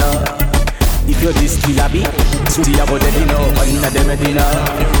Medina. If you're this killer be, so you about the dinner. One in a dem Medina.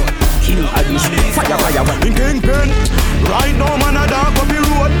 King Addies fire one in Kingpin. Right now man a dark up the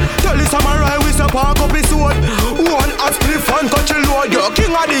road. Tell the samurai we say park up his sword. One hot split fan touch the load. Yo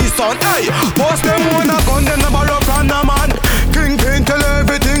King Addies son, hey. Post them one a gun, them never rock from the man. Kingpin tell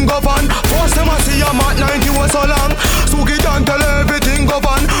everything go on. Force them a see a mat 90 was so long. Suki down tell everything go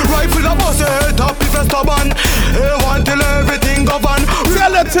on. Rifle a bust your head up if you're stubborn. A1 tell everything go on.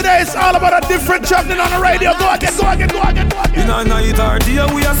 Tell them today it's all about a different champion on the radio. Go again. In a night or day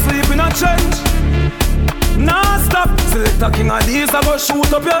we are sleeping a change. Nah stop, select a King Addies, I go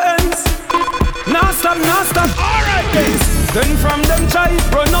shoot up your ends. Nah stop. Alright guys. Then from them try,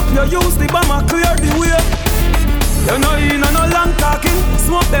 run up your use the bomber, clear the way. You know in no long talking,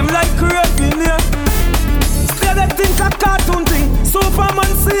 smoke them like craving here. Say they think a cartoon thing,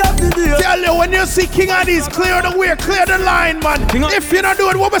 Superman see up the day. Tell you when you see King Addies, clear the way, clear the line, man. If you don't do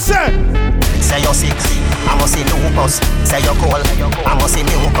it, what we say? Say you're sick, I must see lupus. Say you're cold, I must see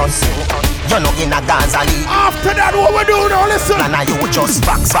mucus. You're not in a Gaza league. After that, what we do now, listen. And now you just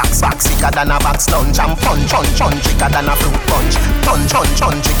box, sicker than a box lunch. And punch, tricker than a fruit punch. Punch,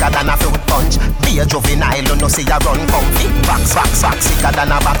 tricker than a fruit punch. Be a juvenile, you know see ya run comfy. Box, sicker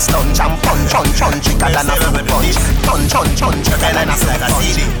than a box lunch. And punch, tricker than a fruit punch. Punch, tricker than a fruit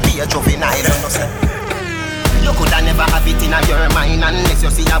punch. Be a juvenile, you know see. You coulda never have it in your mind unless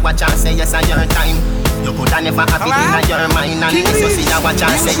you see a watch and say yes at your time. You coulda never have it in your mind unless you see a watch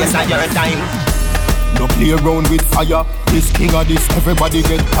and say yes at your time. No play around with fire. This King Addies, everybody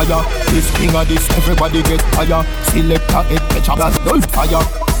get fire. This King Addies, everybody get fire. Selector head catch up as no fire.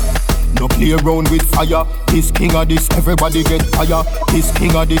 No play around with fire. This King Addies, everybody get fire. This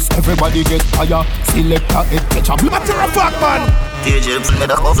King Addies, everybody get fire. Selector head catch up. Matter of fact, man. DJ made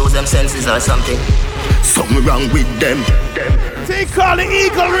up of lose them senses or something. Something wrong with them. They call the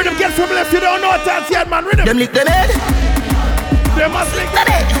eagle rhythm. Get from left, you don't know what that's yet, man. Rhythm. Them lick them head. They must lick them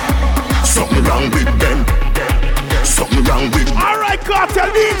head. Something wrong with them. Something wrong with them. Alright, cartel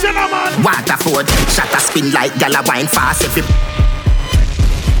DJ, man. Waterford, shot a spin like gala wine fast. If it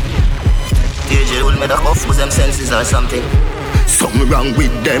DJ will made up of lose them senses or something. Something wrong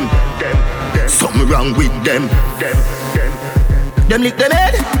with them. Something wrong with them. Them lick them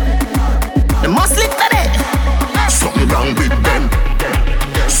head. They must lick them head. Something wrong with them.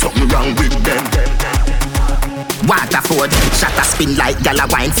 Something wrong with them. Waterford, shot a spin like gala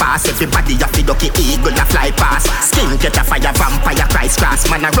wine fast. Everybody a fi ducky eagle a fly past. Skin catch a fire, vampire Christ cross.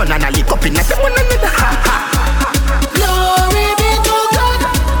 Man a run and a lick up in a one another. Glory be to God.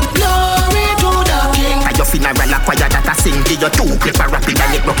 Glory to the King. At your funeral a choir that a sing. Give you two clip a rapid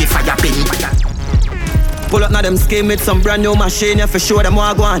and it rocky fire pin. Pull up now them scheme with some brand new machine, yeah, for sure them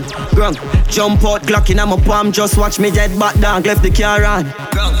all go on. Grunk, jump out, Glock in my palm, just watch me dead back down, left the car on.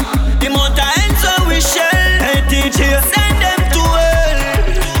 Grunk, the mountain so we shell, hey DJ, send them to hell.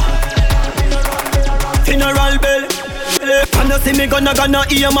 Funeral bell. And you see me gonna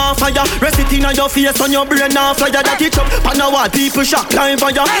aim on fire. Rest it in your face on your brain on fire. That it up, and now what people shock line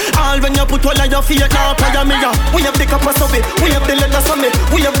fire. All when you put all of your feet now fire me ya. We have the cup of me, we have the letters of me,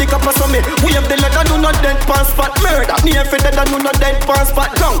 we have the cup of me, we have the letter do not dead pass fat murder. Near for dead and do not dead pass fat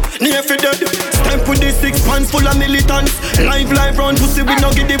long. Near for dead, stamp with the 6 pants full of militants. Live round pussy we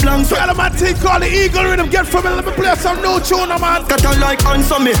no give the blanks. Well, man, take all the eagle rhythm, get from it, let me play some new tune, man. Got a like hands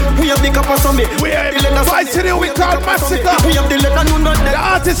on me, we have the cup of me, we have the letters of me, we call massive. We have the letter, no not the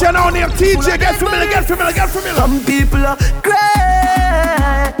artist you know named TJ. Get familiar. Some people are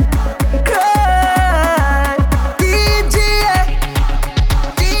cry. DJ.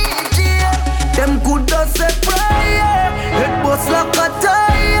 Them good does a prayer. Head bust like a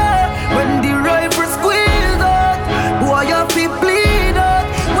tire. When the rifle squeeze out, boy you feel bleed out.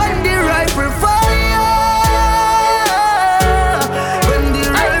 When the rifle fire. When the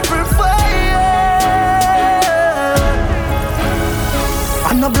rifle fire.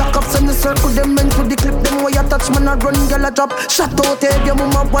 And a black ups in the circle, them men to the clip, them way you touch, man a run, girl a drop. Shut out head, your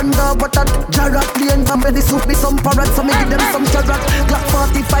mama wonder what that Jarrah plane, and me the soup be some parrot, so me give them some carrot. Glock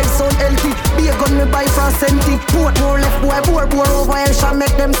 45 sound healthy, be a gun me buy for a centy. Port more left boy, bore over and shall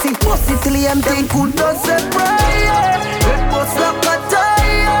make them see. Bust it till empty, could does a prayer. Red bus like a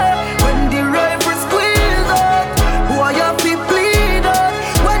tire. When the rifle squeeze out, boy you feel bleed out.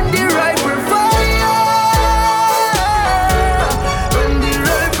 When the rifle fire.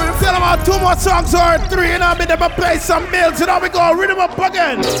 about 2 more songs or 3, and I'll be there to play some bills. And now we go, read them up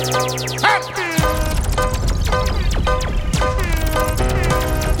again.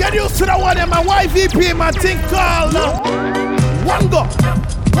 Get used to that one, and my YVP, my thing called One Go.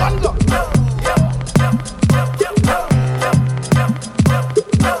 One Go.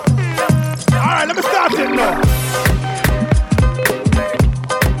 Alright, let me start it now.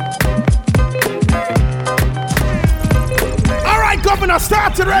 Alright, Governor,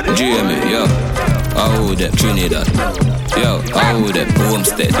 start it ready. Jamie, yo. I hold them, Trinidad. Yo, I hold them,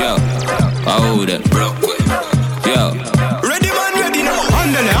 Homestead. Yo, I hold them, Brooklyn. Yo. Ready man, ready now.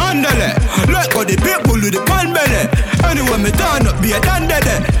 Handle. Let go the people with the pan belly. Anyway, me turn up, be a done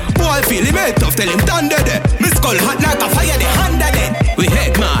dead. Boy, feel him head tough, tell him done dead. Me skull hot like a fire, the hand of it. We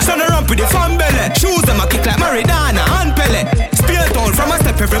head man, son ramp with the fan belly. Shoes them a kick like Maradona and Pele. Spear town from a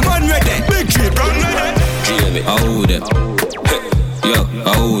step, every man ready. Big tree, brown ready. Jamie, I hold them. Yo,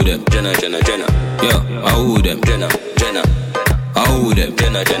 I hold them. Jenna. Yo, I hold them. Jenna. I hold them.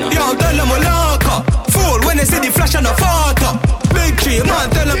 Jenna. Yo, tell them a locker. Fool when they see the flash and the photo. Big tree, man,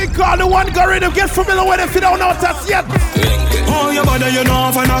 tell them. They call the one go rid of, get familiar with it if you don't know that's yet. Oh, your body, you know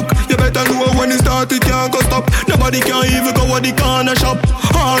off a knock. You better know when it start, it can't go stop. Nobody can even go at the corner shop.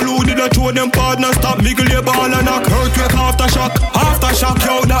 All who did a show them partner stop. Miggle your ball and knock. Earthquake aftershock. Aftershock,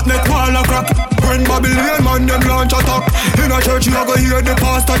 yo, that make wall a crack. When Babylon man, them launch attack. In a church, you go hear the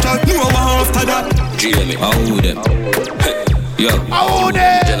pastor chat. No one after that. Jamie, I hold them. Yo, I hold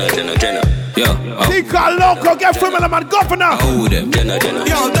them. Jenna. Yo, they call local, get familiar, man, Governor. I hold them. Jenna.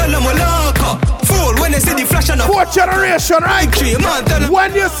 Yo, tell them a local. Fool when they see the flash and the 4th generation, right? Big tree, man, tell them.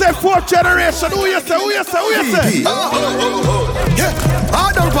 When you say 4th generation, who you say? Yeah,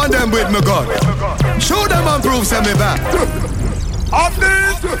 I don't want them with me gun. Show them and prove send me back.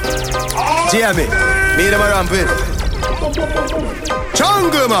 Jamie, me them a ramping.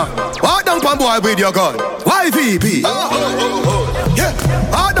 Jungle man, walk down pan boy with your gun. YVP. Yeah,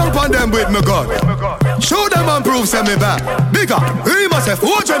 I don't want them with me gun. Show them and prove send me back. Bigger, he must have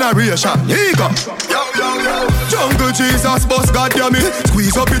 4th generation. He got. Jungle Jesus, boss, goddamn it.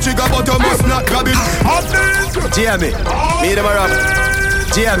 Squeeze up your trigger, but you must not grab it. Jamie, me them a ramp.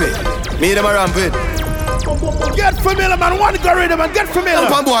 Jamie, me them a ramping. Get familiar, man. One go rid of man. Get familiar.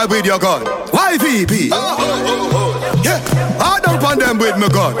 One boy with your gun. YVP. Yeah, I don't want them with me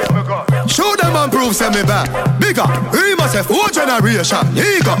gun. Show them and prove send me back. Bigger, he must have 4th generation.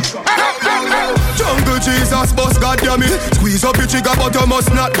 He got. Jungle Jesus, boss, goddamn it. Squeeze up your trigger, but you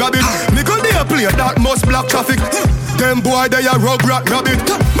must not grab it. Nickel they play that must block traffic. Them boy they a rugrat rabbit.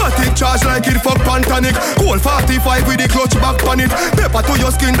 Matic charge like it fuck Pantanic. Cold 45 with the clutch back on it. Pepper to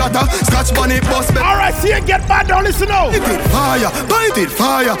your skin data. Scratch on it, boss. Alright, see you get bad, don't listen now. It fire, bite it,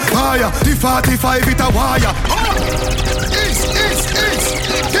 fire. The 45 it a wire. It's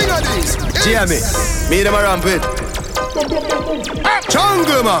King Addies. Jamie, me them a rampant.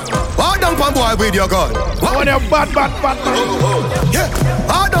 Jungle man, walk down pan boy with your gun. What a bad. Yeah,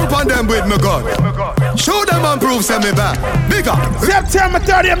 I don't want them with me gun. Show them and prove send me back. Bigger. September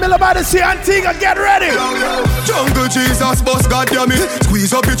 30th, Millibody see Antigua, get ready. Jungle Jesus, boss, goddamn it.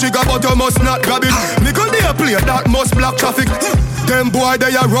 Squeeze up your trigger, but you must not grab it. Nickel they play that must block traffic. Them boy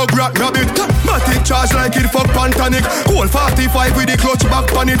they a rugrat rabbit. Matic charge like it fuck Pantanic. Cold 45 with the clutch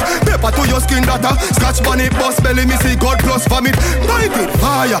back on it. Pepper to your skin data. Scratch on it, boss belly, me see God plus vomit. Bite it,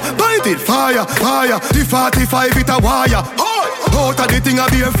 fire. The 45 it a wire. Out of the thing a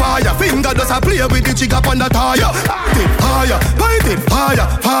be a fire. Finger does a play with the jig up on the tire. Bite it, fire.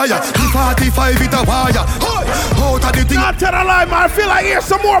 The 45 it a wire. Out of the thing. Not tell a lie, man. I feel like here's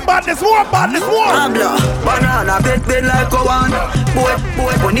some more badness. Abla, banana, bed like a one. Boy,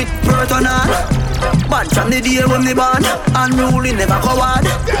 when it burton on. Bad from the day when they born. Unruly never coward.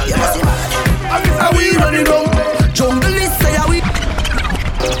 You must be mad. Are we running down? Jungle is say are we?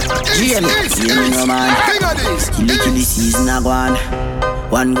 GM, you know man. Kill the season a go on.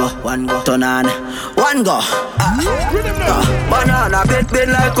 One go, turn on. One go. Banana bed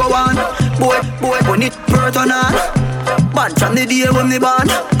like a one. Boy, when it burton on. Bad from the day when they born.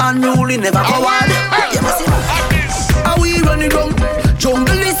 Unruly never coward. You must be mad. Are we running down?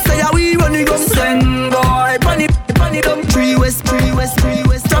 Jungle is say are we running down? Send boy, bunny down. 3 West.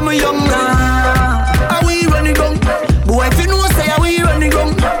 From a young man. Are we running down? Boy, if you know say are we running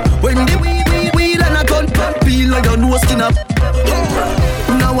down? When the wheel and a gun peel like your nose skin up.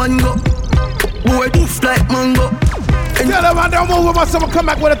 Now one go. Boy, poof like mango. Tell them man, don't move with us. Someone come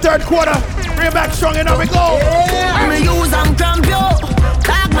back with a 3rd quarter. Bring it back strong and now we go. Yeah, me use am cramp yo.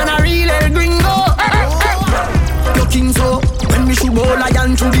 Tag man a real El Gringo. Yo king so. When me shoot ball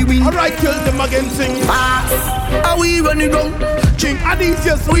lion through the wind. Alright, kill them again, sing. Are we running down? King Addies,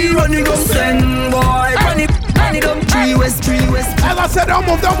 yes, we running up. Send boy, run it up. 3 West. As I said, don't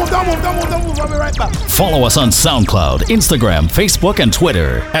move. I'll be right back. Follow us on SoundCloud, Instagram, Facebook, and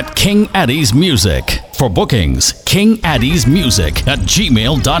Twitter at King Addies Music. For bookings,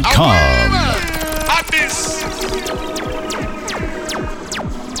 kingaddiesmusic@gmail.com. Addies.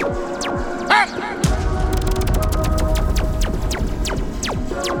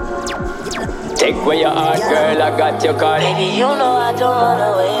 Take away your heart, girl, I got your card. Baby, you know I don't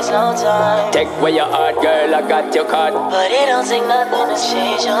wanna waste no time. Take away your heart, girl, I got your card. But it don't take nothing to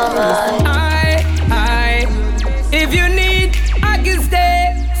change your mind. If you need, I can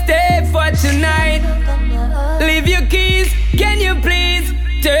stay for tonight. Leave your keys, can you please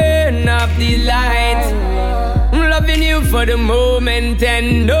turn off the lights? I'm loving you for the moment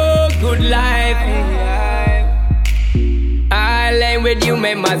and no good life. I lay with you,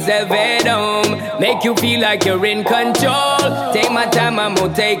 make myself at home. Make you feel like you're in control. Take my time, I'm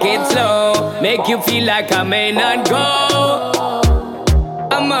gonna take it slow. Make you feel like I may not go.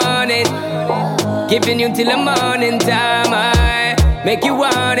 I'm on it, giving you till the morning time. I make you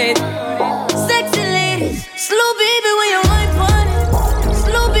want it. Sexy ladies, slow baby when you wine on it.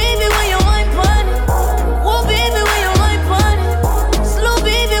 Slow baby when you wine on it. Whoa baby when you wine on it. Slow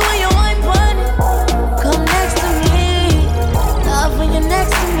baby when you wine on it. Come next to me, love when you're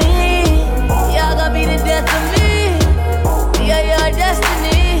next to me. Y'all gonna be the death of me. Yeah, your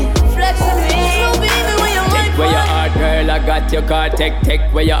destiny, flex with me. Slow baby when you wine where your heart, girl, I got your card. Take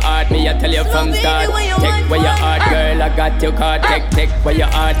where your heart, me I tell you from start. Take where your heart, girl, I got your card. Take where your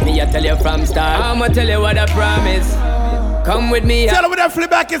heart, me I tell you from start. I'ma tell you what I promise. Come with me. Tell them we definitely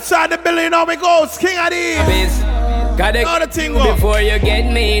back inside the building. Now we go, King Addies. Gotta the thing before you get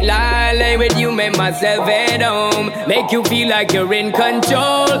me. Lay with you, make myself at home. Make you feel like you're in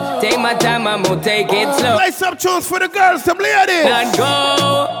control. Take my time, I'm gonna take it slow. Play some tunes for the girls, some ladies. Not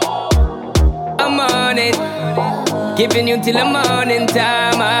go, I'm on it. Giving you till the morning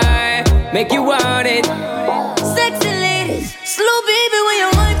time. I make you want it. Sexy ladies, slow baby when you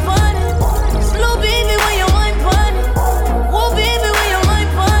wine on it. Slow baby when you wine on it. Whoa baby when you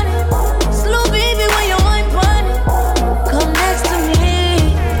wine on it. Slow baby when you wine on it. Come next to me,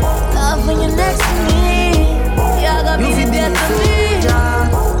 love when you're next to me. Y'all gonna be the death of me.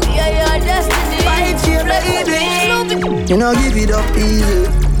 Yeah, your destiny. Fight your baby. You know give it up easy.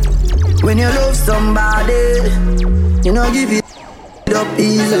 When you love somebody, you know give it up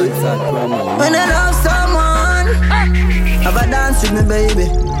easy. When I love someone, have a dance with me, baby.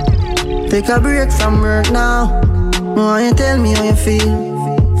 Take a break from work now. Why you tell me how you feel?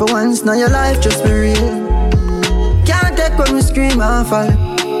 For once, now your life just be real. Can't take when we scream and fall.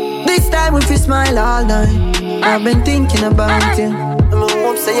 This time if you smile all night. I've been thinking about you. I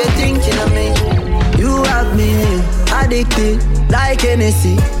hope so you're thinking of me. You have me addicted like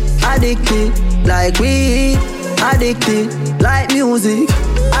Hennessy. Addicted like weed. Addicted like music.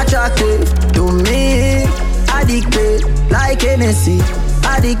 Attracted to me. Addicted like Hennessy.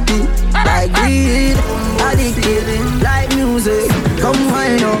 Addicted like weed. Addicted like music. Come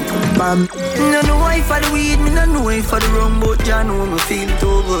wind up, bam. Me no know why for the weed, me no know why for the rum, but ya know me feel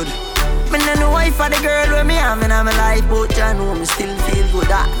too good. Me no know why for the girl where me having in my life, but ya know me still feel good.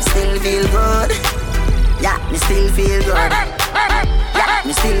 Me still feel good. Yeah, me still feel good. Yeah,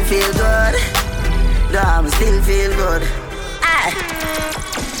 me still feel good. Yeah, me still feel good.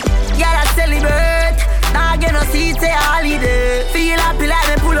 Yeah, I celebrate. Now get no seat, say holiday. Feel happy like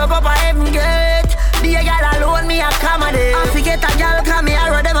me pull up a heaven gate. Be a girl alone, me accommodate. I forget a girl come me, I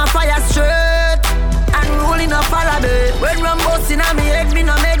run them a fire straight. And rolling up all of it. When I'm busting on me head, me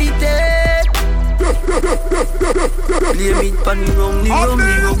no meditate. Play me pan the rum, the rum, the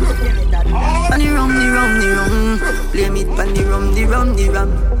rum. Pan the rum, the rum, the rum. Play me pan the rum, the rum, the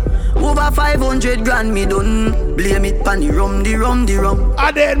rum. Over 500 grand me done. Blame it pan the rum, the rum, the rum.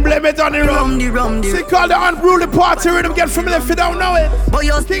 I didn't blame it on the rum. The rum, the rum. See, call the unruly party rhythm. Get from if you don't know it. But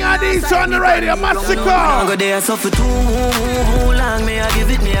you're King Addies on the radio, massacre. I go there so for too long, me I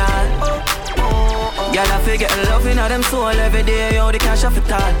give it me all. Girl, I feel get loving at them soul every day. Yo, the cash off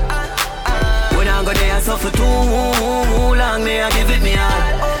it all. When I go there so for too long, me I give it me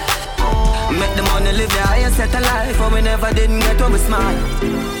all. Make the money live there and set a life, but we never didn't get what we smart.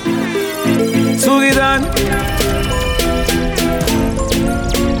 So we done.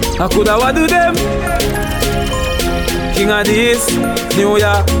 I coulda what do them. King Addies, New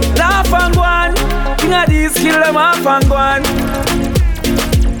York, laugh and go on. King Addies, kill them off and go on.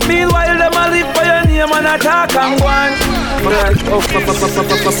 Meanwhile, them a live for your name and attack and go on.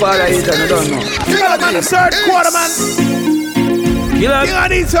 Father, you don't know. Kill them on the third quarter, man. King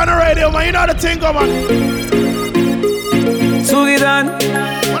Addies on the radio, man. You know the thing, come on. So it on.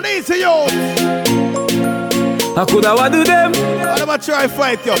 What is it, yo? I coulda what do them? What about try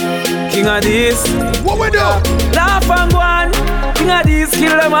fight you? King Addies. What we do? Laugh and go on. King Addies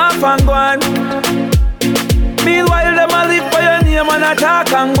kill them off and go on. Meanwhile them a live for your name and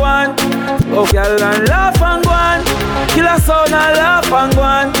attack and go on. Oh girl and laugh and go on. Kill a son and laugh and go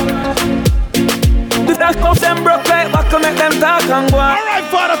on. The dash of them broke like back to make them talk and go on. Alright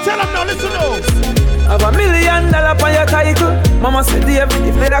father, tell them now, listen now. Have $1 million on your title. Mama said David,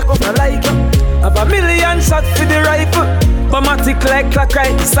 if they come I like you. Have $1 million shot for the rifle. Bomatic like clock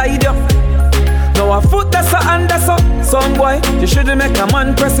right beside you. Now a foot that's a hand that's up. Son boy, you shouldn't make a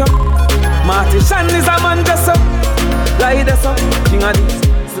man press up. Marty Shan is a man dress up. Lie that's up, King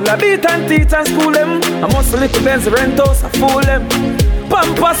Addies. Still a beat and teeth and school them. I must little Benz rent house, I fool them.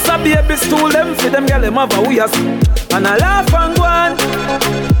 Pampas a baby stool them. For them girl them have a weird. And I laugh and go on.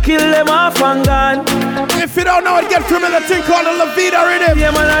 Kill them off and gone. If you don't know it, get familiar thing called a La Vida rhythm.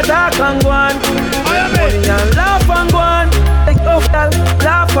 Yeah man, I talk and go on. Money and laugh and go on. Take off that,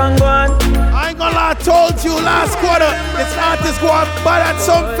 laugh and go on. I ain't gonna lie, I told you last quarter, this artist go on bad at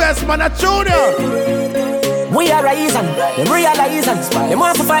some fest, man, I junior. We are rising, them realizing. Them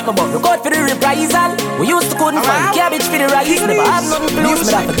want to fight me, but look out for the reprisal. We used to couldn't find cabbage for the rice. Never have nothing to lose,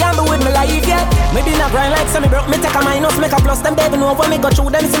 but I have to gamble with my life, yeah. Maybe not grind like semi broke, me take a minus, make a plus. Them baby know when me go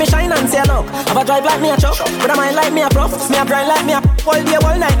through them, see me shine and say look. Have a drive like me a truck, but I mind like me a prof. Me a grind like me a all day,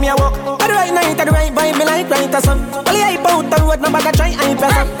 all night me a walk. At the right night, at the right vibe, me like right as sun. Only I out the road, no bag a try, I ain't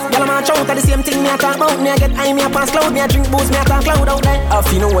press up. Y'all a march out at the same thing, me a talk about. Me a get high, me a pass cloud, me a drink booze, me a talk cloud out there. I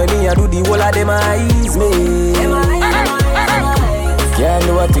feel no way me a do the whole of them eyes, me. Can't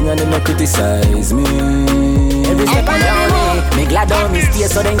do a thing and them not criticize me. Every step I'm down me glad on me stay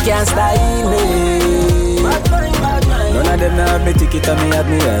so them can't style me. None of them have me ticket and me have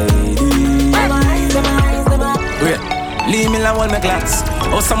me ID. Wait. Leave me alone with my glass.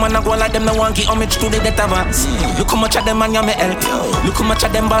 Oh, someone a go like them, no one give homage to the data box. Look how much of them and you me help. Look how much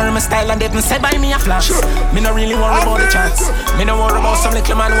of them borrow my style and they even say buy me a flash. Me no really worry about the chance. Me no worry about some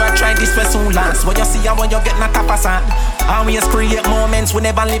little man who I try this for soon last. What you see and what you get not a passant. Always create moments we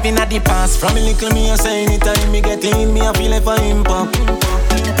never live in at the past. From a little me I say anytime me get in me I feel like for impact.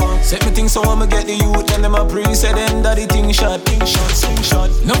 Set me things so I'ma get the youth. Then them a pre-set them that the thing shot. Swing shot.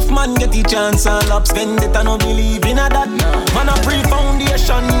 Enough man get the chance and lap spend it. I no believe in a that. Man a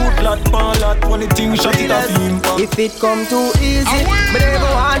pre-foundation, youth lot, ball lot. When the thing shot it off impact. If it come too easy, but never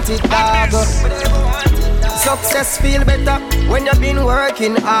want it, dog. Success feel better when you've been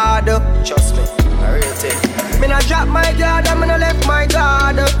working hard. Trust me, a real thing. Me not drop my guard and me not left my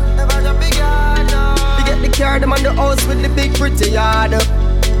guard. Never drop big guard, no. You get the car, them on the house with the big pretty yard.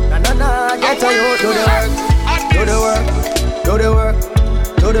 Nah, get on you, do the work. Do the work, do the work,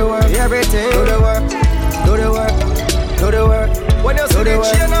 do the work. Everything, do the work, do the work, do the work. When you see the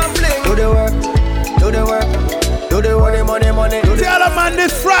chain and bling, do the work, do the work. Do the money, money. Tell them man,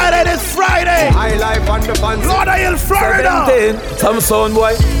 this Friday. High life on the fans. Lauderdale, Florida. 17, some sound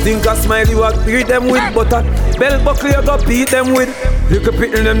boy think a smile you a beat them with butter. Bell buckle you go beat them with. Little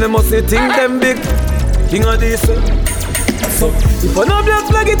people them, they must say think them big. King Addies. So, if you no black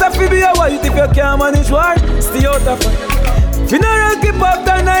flag it a fi be a white. If you can't manage war, stay out of fight. Funeral keep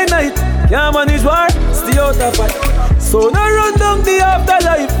after 9 night. Can't manage war, stay out of fight. So no run down the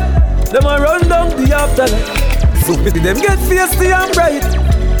afterlife. Them a run down the afterlife. So pity them get feisty and bright.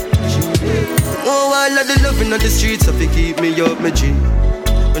 Oh, all of the loving on the streets so fi keep me up my G.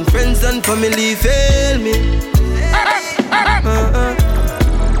 When friends and family fail me.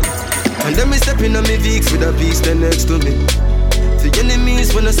 And then me stepping on me Vicks with a beast there next to me. The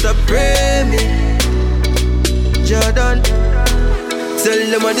enemies wanna stop praying me. Jordan, tell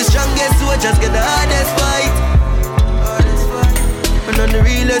them I'm the strongest soldiers get the hardest fight. And on the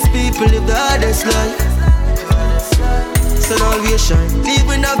realest people live the hardest life. Sun always shine,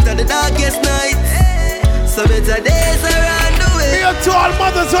 even after the darkest night. So better days around the way. Me and to all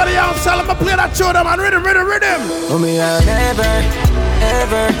mothers on the outside, I'ma play that tune, man. Rhythm. Oh, me I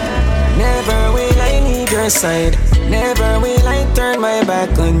never will I leave your side. Never will I turn my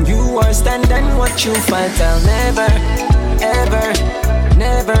back on you or stand and watch you fight. I'll never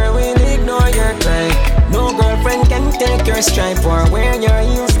will ignore your cry. No girlfriend can take your stripe or wear your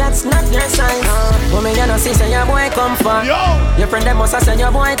heels, that's not your sign. Mommy, you know, see, say your boy come for. Your friend, them must have said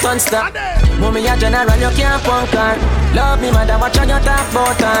your boy turn stop. Mommy, you general, you can't punk her. Love me, mother, watch on your talk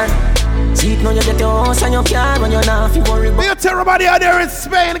about her. See it now, you get your house and your car when you're not, if you worry about. You tell everybody out there in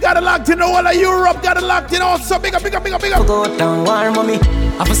Spain, got it locked in the whole of Europe, got it locked in also. Big up. Go down war, mommy.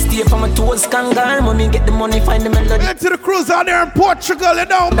 I have to stay for my toes, kangar, mommy. Get the money, find the melody. Get to the cruise out there in Portugal, you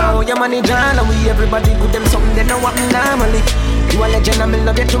know, man. Now your money, John, and we everybody good them something, they know what me normally. You a legend and me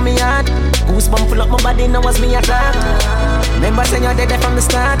love you to me heart. Goosebumps full up my body, now was me attack. Remember saying you're dead from the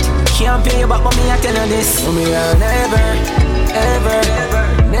start. Can't pay you back, but me I tell you this. For me I'll never, ever,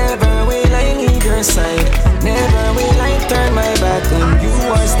 never will I leave your side. Never will I turn my back on you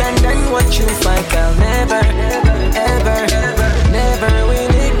or stand and watch you fight. I'll never, ever, never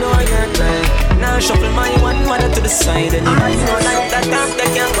will ignore your cry. Now shuffle my one mother to the side. And you know like that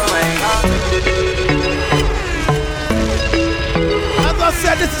can't go right. As I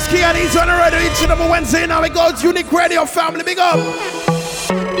said, this is King Addies on the radio each and every Wednesday. Now it goes Unique Radio family. Big up.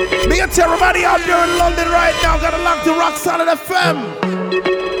 Big up to everybody out there in London right now. Got to lock the Rock Solid FM.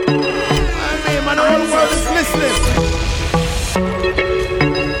 I mean, man, the whole world is listening.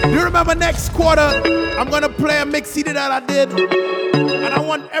 You remember next quarter, I'm going to play a mix CD that I did. And I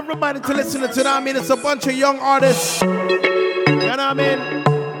want everybody to listen to it. I mean, it's a bunch of young artists. You know what I mean?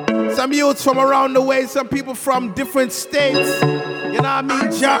 Some youths from around the way, some people from different states. You know what I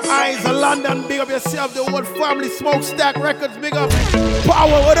mean? Jar Eyes of London, big up yourself, the whole family, Smokestack Records, big up.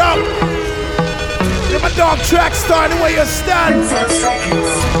 Power, what up? Give a dog track star the way you stand.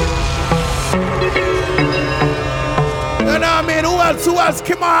 You know what I mean? Who else?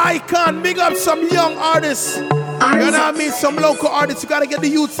 Kimar Icon, big up some young artists. You know what I mean? Some local artists, you gotta get the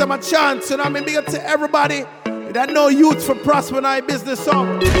youths them a chance. You know what I mean? Big up to everybody that know youths for Prosper Night Business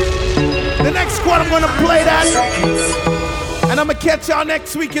song. The next squad, I'm gonna play that. And I'm gonna catch y'all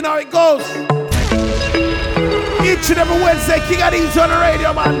next week, you know how it goes. Each and every Wednesday, King Addies on the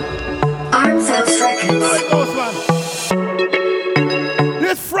radio, man. Arms up second. How it goes, man.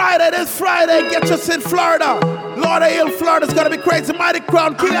 This Friday, get us in Florida. Lauderdale, Florida's gonna be crazy. Mighty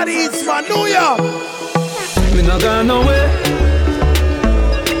Crown, King Addies, man. New York. Me not gone nowhere.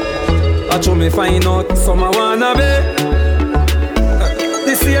 I try me find out some I wanna be.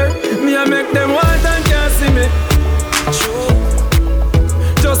 This year, me I make them want and can't see me. True.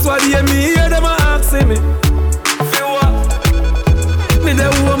 Just what they me hear them a asking me. Feel what? Me the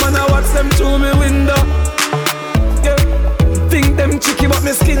woman I watch them through me window. Yeah. Think them cheeky but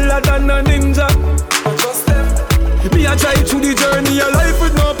me skiller than a ninja. I trust them. Me I try through the journey of life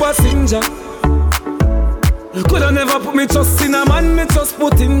with no passenger. Coulda never put me trust in a man, me just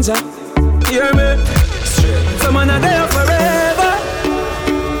put in Jah. Hear me? Some man are there forever.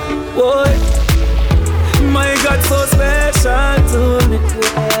 Boy, my God so special to me.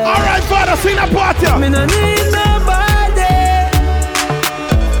 Alright, father, sing a party. Me no need nobody.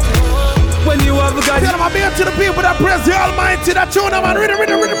 When you have God, tell them I'm here to the people that praise the Almighty. That tune, man, read it.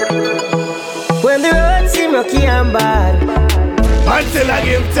 When the road seem rocky and bad, until I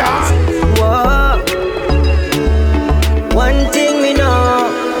give time. Whoa. One thing we know,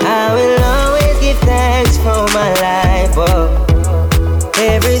 I will always give thanks for my life. Oh.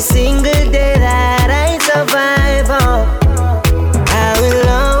 Every single day that I survive, oh, I will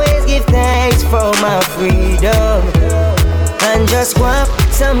always give thanks for my freedom. And just walk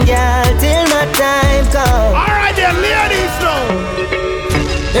some girl till my time comes. Alright then, ladies now.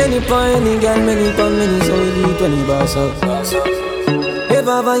 Any point, any girl, many pound, many so we need 20 bars up. If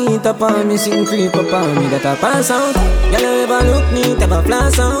I ever eat up on me, sing creep up on me, that I pass out. Girl, you ever look neat, ever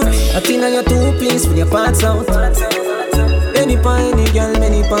flash out. I think on your two place with your parts out. Any point, any girl,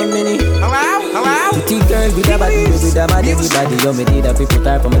 many pound, many. Hello? Pretty girl with a body, everybody. You me did a people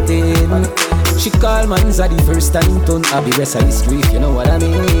type on my team. She call man's the first time turn I be rest of history, if you know what I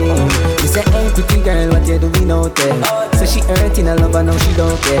mean. You say, hey pretty girl, what you doing out there? So she hurting a lover, now she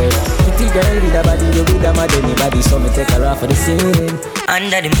don't care. Pretty girl with a body, you with a mad anybody, so me take her off for the scene.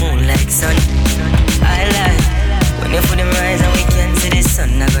 Under the moonlight sun, I lie. When you put them rise and we can see the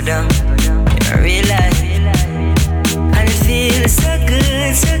sun, I go down. In real life, and it feels so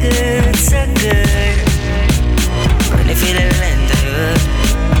good, so good, so good. When you feel the land of the world,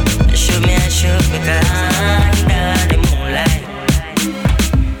 shoot me and shoot me, cause under the moonlight,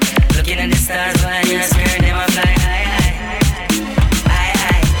 looking at the stars while you're scared, them a fly high.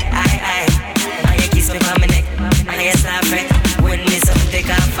 And you kiss me on my neck, and you start fret. When me something take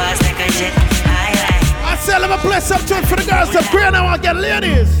off fast like a jet. I said let me play some tune for the girls that pray now I get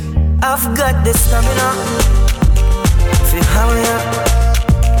ladies. I've got the stamina, feel how we are.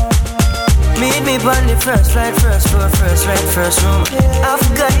 Meet me on the first flight, first floor, first right, first room. I've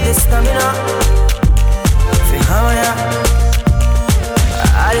got the stamina, feel how we are.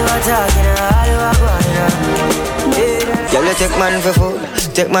 All you are talking, all you are going on. Girl, you take man for food,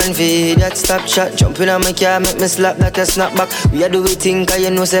 take man for that stop chat. Jumping on my car, make me slap that a snap back. We a do we think, cause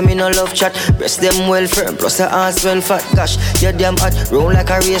you know say me no love chat. Breast them well firm, plus the ass well fat. Gosh, you damn hot, roll like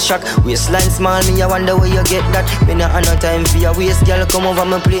a race track. Waistline small, me I wonder where you get that. Me not have no time for your waist, girl, come over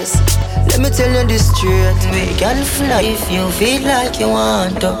my place. Let me tell you this straight. We can fly if you feel like you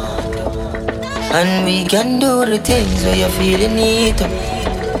want to, and we can do the things where you feel you need to,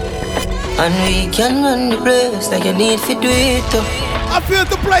 and we can run the place like you need to do it to. I feel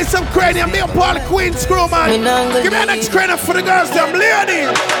to play some cranium, me a part of Queen's crew, man. Give me a next cranium for the girls, them lady.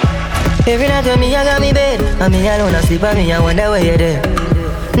 Every night when me I got me bed, and me alone asleep, and me I wonder where you're there.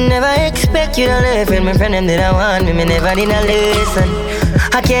 Never expect you to leave, and my friend them didn't want me never did a listen.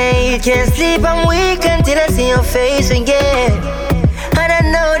 I can't eat, can't sleep, I'm weak until I see your face again. And I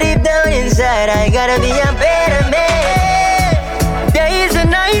know deep down inside I gotta be a better man. Days and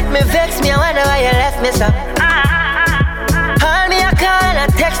night me vex me, I wonder why you left me so. Call me a call, a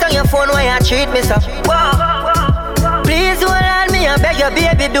text on your phone why you treat me so. Whoa. Please hold on me, I beg you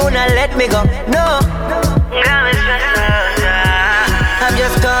baby, do not let me go. No, I'm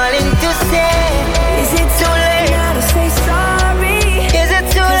just calling to say, is it too late now to say sorry? Is it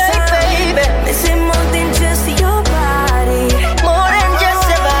too late, baby? Missing more than just your body, more than just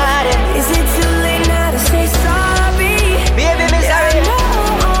your body. Is it too late now to say sorry? Baby, me sorry. I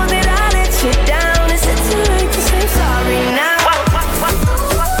know that I let you down. Is it too late to say sorry now?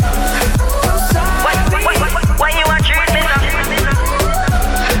 Why you want to treat me so?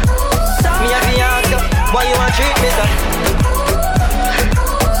 Me have the answer. Why you want to treat me so?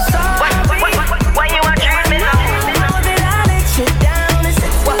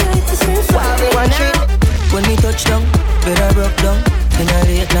 When me touch down, bed I broke down. In a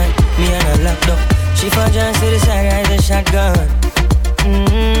late night, me and her locked up. She found John to the side, I the shotgun.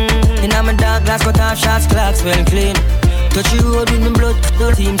 In my dark glass, cut off shots, clocks well clean. Touch the road with me blood,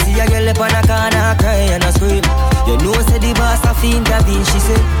 the team see a girl up on a corner, cry and a scream. You know say the boss a fiend, intervene, she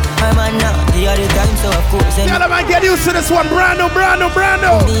say. I'm a now, the other time, so of course. Y'all man, get used to this one, brand new.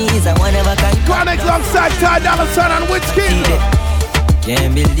 Me is a one of a kind. Chronic alongside Ty Dolla $ign and Which King.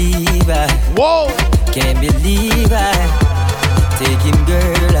 Can't believe I. Whoa. Can't believe I. Take him,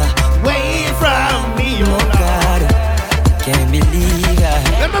 girl, away from me, oh God. Can't believe I.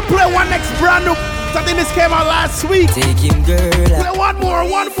 Let me play one next brand new. I think this came out last week. Take him, girl. Play one more.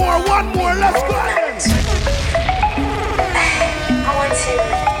 Let's go. I want to.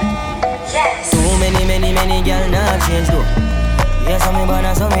 Yes. Too many girl now change though. Yes, I'm a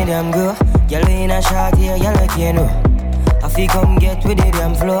banana, so me damn go. Girl in a shot here, girl like you know. I feel come get with the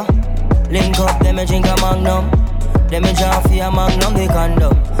damn flow. Link up, let me drink a magnum. Let me draw for a magnum, the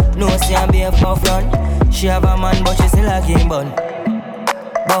condom. No see I'm be a puff run. She have a man, but she still a game bun.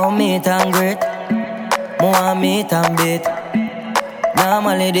 Bow meat and great. More meat and bait.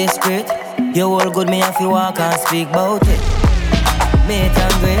 Normally discreet. You all good, me have to walk and speak about it. Meat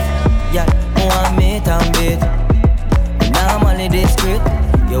and great. Yeah, more meat and bait. Normally discreet.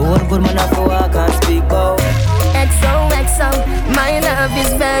 You all good, man have to walk and speak about it. XOXO, my love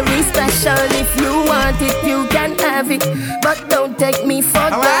is very special. If you want it, you can have it, but don't take me for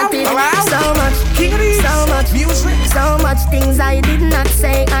granted. So much music, so much things I did not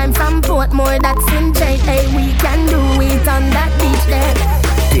say. I'm from Portmore, that's in J. Hey, we can do it on that beach there.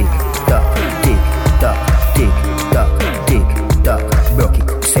 Tick tock, tick tock, tick tock, tick tock. Broke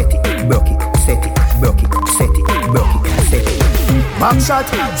it, set it, broke it, set it, broke it, set it, broke it, set it. Back shot,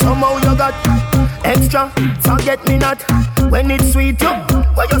 somehow you got extra, forget me not. When it's sweet, you,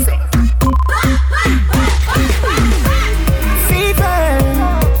 what you say? Fever,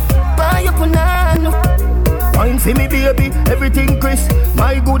 buy your banana. Wine for me baby, everything crisp.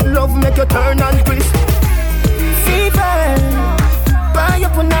 My good love make you turn and crisp. Fever, buy your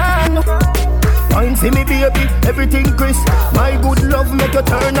banana. Wine for me baby, everything crisp. My good love make you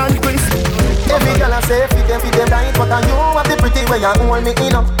turn and crisp. Every girl I say fit them right, but you have the pretty way you hold me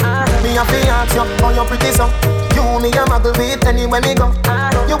in up. Me a fi ask you, how you pretty so? You me a muggle with anywhere me go.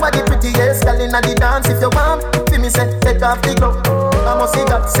 You are the prettiest girl inna the dance. If you want, fi me say take off the glove. I must see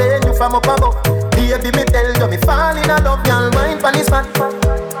God say you from up above. Baby me tell you me fall in love. Girl wine pon this fat,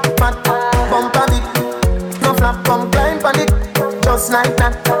 bump a bit. No flap, come climb pon it, just like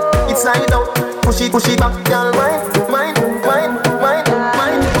that. It's slide out, push it back. Girl wine.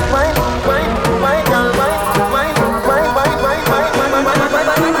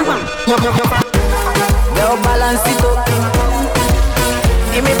 Yo, balance it up.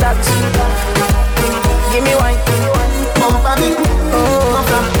 Give me that. Give me wine.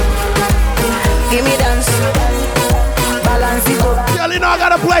 Give me dance. Girl, you know I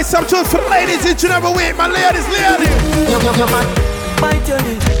gotta play some tunes for ladies each and every week, my ladies. Bite your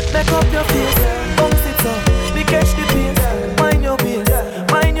lip, make up your face, bounce it up, we catch the pace. Mind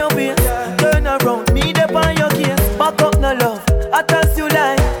your base, turn around, me there on your case. Back up no love, I toss you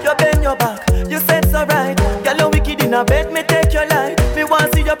like, you bend your back, you said so right. Girl, you wicked in a bed, me take your life. Me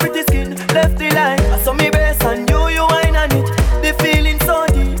want see your pretty skin, left the line. I saw me best on you, you wine on it. The feeling so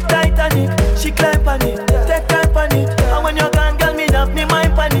deep, Titanic. She climb on it, take time on it. And when you're gone, girl, me have me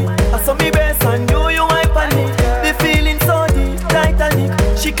mind on it. I saw me best on you, you wine on it. The feeling so deep, Titanic.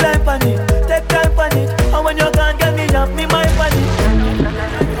 She climb on it, take time on it. And when you're gone, girl, me have me mind on it.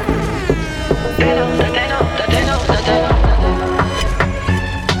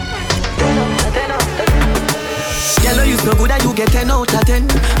 Girl, you so good that you get 10 out of 10.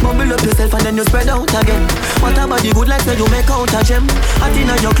 Mumble up yourself and then you spread out again. What about the good like so you make out a gem? I think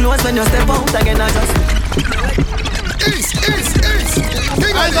on your clothes when you step out again. I just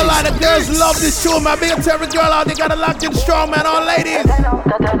I ain't gonna lie, the girls love this show, man. Big up to every girl out there, got a locked in strong, man. All ladies.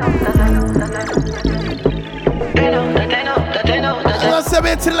 I'm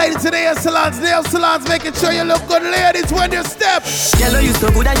saying to the ladies in the hair salons, nail salons, making sure you look good, ladies, when you step. Girl, you so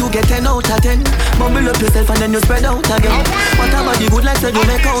good that you get 10 out of 10. Mumble up yourself and then you spread out again. What about the good like so you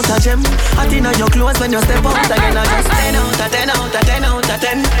make out a gem? I think on your clothes when you step out again. I just 10 out of 10 out of 10 out of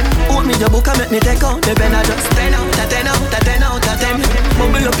 10. Put me your book and make me take out the pen. I just 10 out of 10 out of 10 out of 10.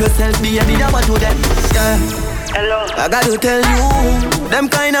 Mumble up yourself, baby, that what to them. Yeah. Hello. I got to tell you, them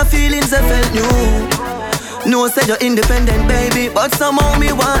kind of feelings I felt new. No, said you're independent, baby, but somehow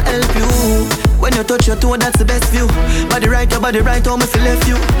me want help you. When you touch your toe, that's the best view. Body right, your body right, how me feel left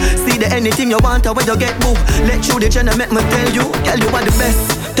you. See the anything you want, or when you get boo. Let you the gender make me tell you, girl, you are the best.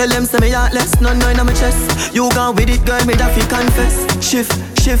 Tell them say me heartless, no in my chest. You gone with it, girl, me that fi confess. Shift,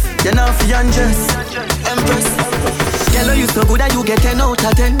 you're not fi undress. Empress. Girl, you so good that you get 10 out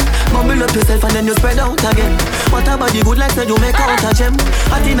of 10. Mumble up yourself and then you spread out again. What about the good like so you make out a gem?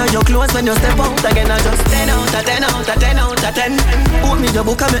 I think on your clothes when you step out again. I just 10 out of 10 out of 10 out of 10. Put me your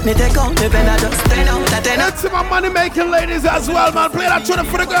book and make me take out the pen. I just 10 out of 10. That's my money making ladies as well, man. Play that tune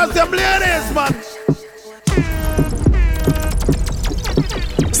for the girls, them ladies, man.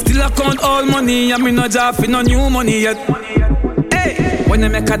 Still I count all money, I mean no job for no new money yet. Hey, when I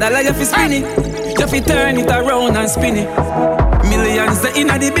make a dollar, you fi spin it. You fi turn it around and spin it. Millions the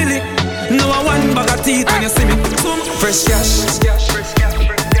inna the billy. No one bag of teeth when you see me. Fresh cash,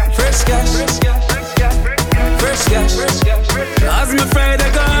 fresh cash. As me Friday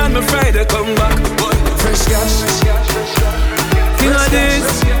gone, me Friday come back. Fresh cash. King of this,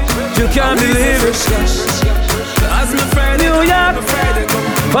 you can't believe it. As me Friday, New York,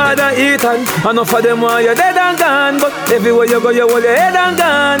 Father Ethan, enough of them want you dead and gone. But everywhere you go, you hold your head and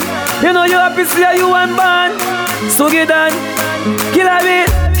gone. You know you happy see you and born. So get done, kill a bit.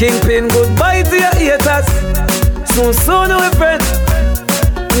 Kingpin, goodbye to your haters. Soon we friend.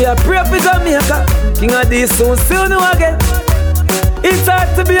 We are pray for Jamaica. King of this soon you again. It's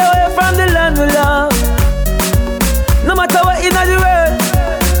hard to be away from the land we love. No matter what in the world.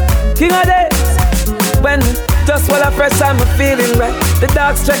 King of this. When just while I press I'm feeling right. The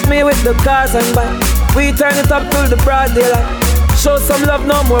dogs check me with the cars and bike. We turn it up till the broad daylight. Show some love,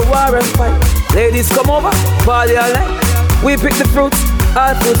 no more war and fight. Ladies come over, party all night. We pick the fruits,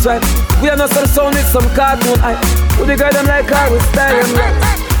 all fruits right. We are not some sound with some cartoon eye. Who the girl them like car with style and right.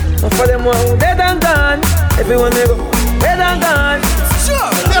 And for them one dead and gone. Everyone they go dead and gone. Sure.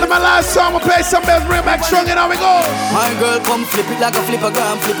 My last song, we'll play some bells, bring back strong and how we go. My girl come flip it like a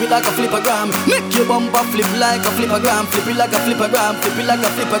flippergram, flip it like a flippergram. Make your bumper flip like a flippergram, flip it like a flippergram, flip it like a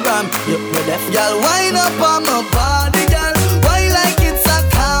flippergram. You deaf, y'all wind up on my body, girl. Why like it's a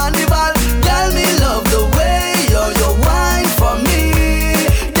carnival? Girl, me love the way you wine for me.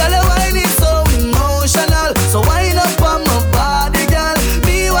 Girl, your wine is so emotional. So wind up on my body, girl.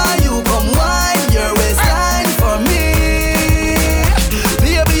 Me why you come wine your waistline for me.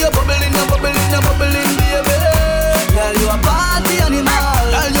 Baby, you're bubbling, baby. Girl, you a party animal.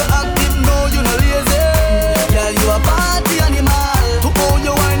 Girl, you active, no, you no lazy. Girl, you a party animal. To own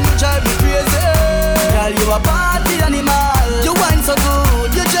your wine, you drive me crazy. Girl, you a party animal. You wine so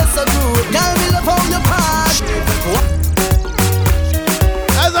good, you just so good. Girl, me love how you party.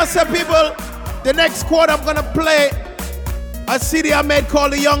 As I said, people, the next quarter I'm gonna play a CD I made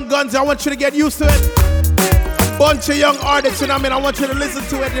called The Young Guns. I want you to get used to it. Bunch of young artists, you know what I mean? I want you to listen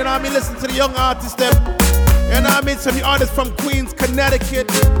to it, you know what I mean? Listen to the young artists, them. You know what I mean? Some artists from Queens,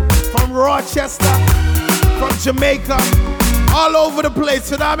 Connecticut, from Rochester, from Jamaica, all over the place,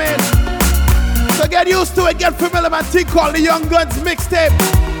 you know what I mean? So get used to it, get familiar, man. Thing called The Young Guns mixtape.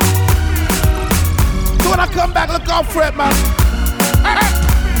 So when I come back, look out for it, man.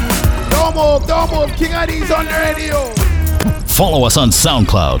 Don't move. King Addies on the radio. Follow us on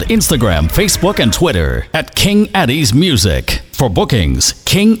SoundCloud, Instagram, Facebook, and Twitter at King Addies Music. For bookings,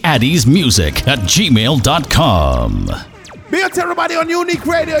 kingaddiesmusic@gmail.com. Big up to everybody on Unique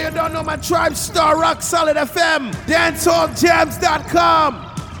Radio. You don't know my Tribe Star Rock Solid FM. DanceHallJams.com.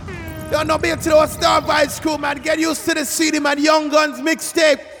 Don't know, big up to the Star Vibes crew, man. Get used to the CD, man. Young Guns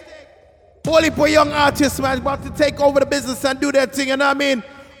mixtape. Holy for young artists, man. About to take over the business and do their thing, you know what I mean?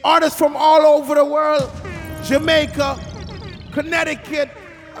 Artists from all over the world. Jamaica, Connecticut,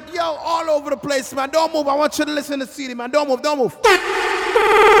 yo, all over the place, man. Don't move. I want you to listen to the CD, man. Don't move.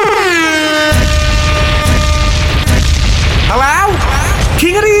 Hello?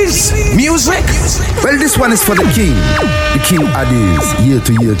 King Addies Music? Well, this one is for the king. The King Addies,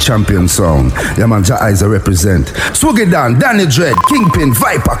 year-to-year champion song. Yeah, man, Jah Eyes represent. Swag it down, Danny Dread, Kingpin,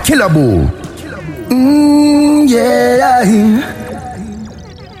 Viper, Killer Boo. Yeah.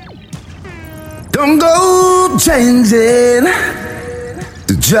 Don't go changing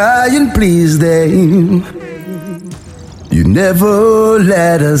to try and please them. You never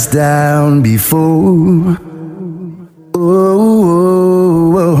let us down before.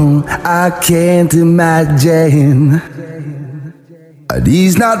 Oh, I can't imagine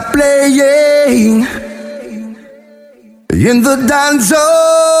Addies not playing in the dance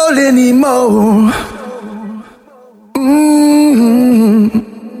hall anymore.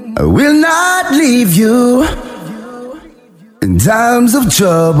 I will not leave you in times of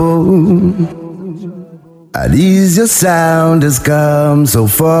trouble. Addies, your sound has come so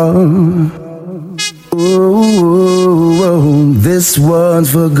far. Oh, this one's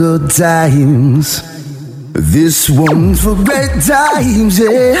for good times. This one's for great times,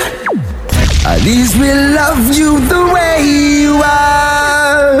 yeah. Addies will love you the way you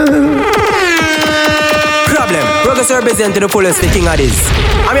are. Problem, progress represent to the fullest the King Addies.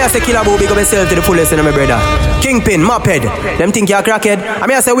 I mean I say Killer Boo, big up myself to the fullest, and my brother Kingpin, Mophead, them think you're crackhead. I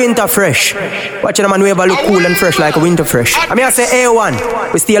mean I say Winter Fresh. Watch the man, we ever look cool and fresh like a Winter Fresh. I mean I say A1,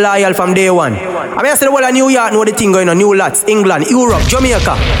 we stay loyal from day one. I mean I say the whole of New York know the thing going on, New Lots, England, Europe,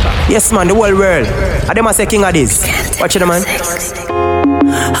 Jamaica. Yes man, the whole world. And them I say King Addies. Watch the man.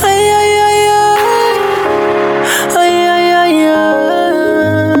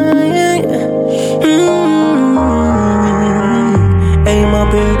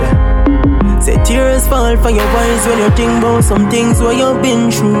 Say tears fall from your eyes when you think about some things where you've been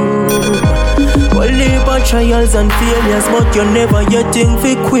through. Well, live by trials and failures, but you never yet think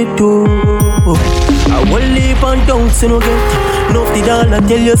fi quit too. I will live on doubts and no get enough the dollar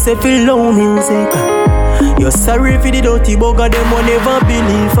tell yourself alone music. You're sorry for the dirty bugger, them will never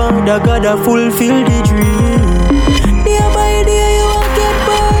believe Father God a fulfill the dream. Day by day you won't get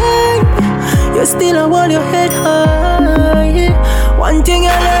by, you still a hold your head high. One thing you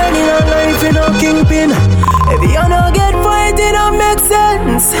learn in a life, you know, Kingpin. If you don't get fight, it don't make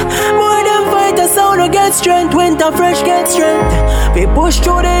sense. More than fight, the sound will get strength. Winter Fresh get strength. We push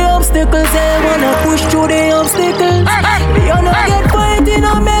through the obstacles, they wanna push through the obstacles. If you don't get fight, it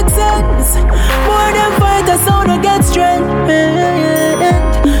don't make sense. More than fight, the sound will get strength.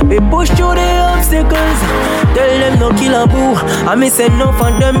 We push through the obstacles. Tell them no Killer Boo. I me say enough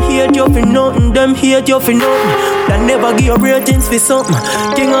of them hate you for nothing. Them hate you for nothing. That never give you ratings for something.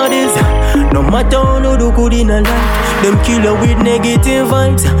 King Addies, no matter how you do good in a life, them kill you with negative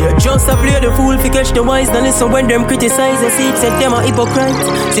vibes. You just a play the fool fi catch the wise. Now listen when them criticize you, see it said them a hypocrite.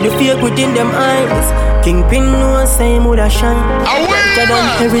 See the fake within them eyes. Kingpin no same would a shine. Better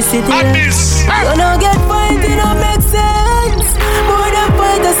than every city. You no get fight, it don't make sense. More than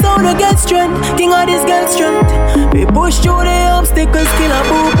fight, the sound will get strength. King Addies get strength. We push through the obstacles. Killer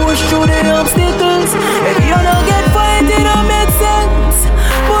Boo push through the obstacles. If you don't get fight, it don't make sense.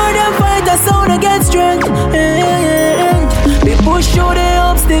 More than fight, the sound will get strength. We push through the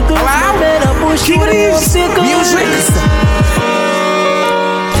obstacles. Better push through the obstacles.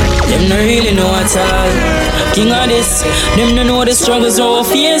 Them no really know at all. King Addies, them no know the struggles our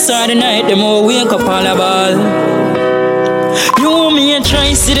face or the night. Them all wake up all a ball. You me a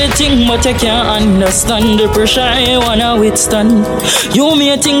try see the thing, but you can't understand the pressure I wanna withstand. You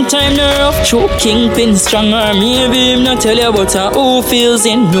me a think time no rough, choke Kingpin stronger. Maybe him not tell you about who feels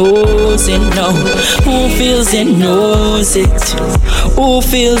it knows it now. Who feels it knows it. Who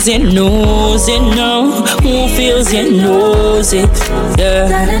feels it knows it now. Who feels it knows it. Yeah.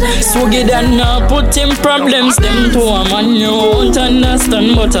 Swaggy than now put in problems. Them to a man you won't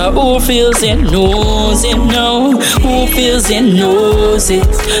understand. But who feels it knows it now. Who feels it knows it.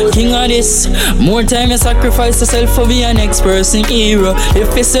 King of this. More time you sacrifice yourself for be an next person hero.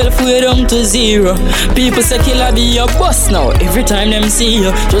 If yourself way down to zero. People say killer be your boss now. Every time them see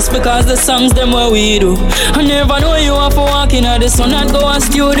you. Just because the songs them what we do. I never know you have to walk in the sun and go a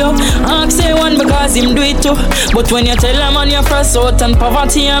studio. Ask say one because him do it too. But when you tell them on your first out and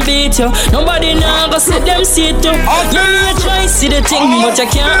poverty and beat you, nobody now go see them see it too. You may try see the thing, but you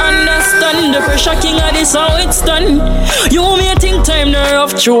can't understand the pressure king of this how it's done. You may think time the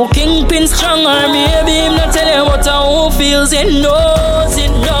rough true kingpin stronger. Maybe him not tell you what who feels it knows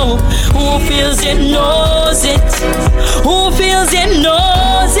it now. Who feels it knows it. Who feels it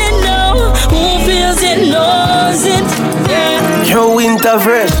knows it now. Who feels it knows it. Yeah. Yo, winter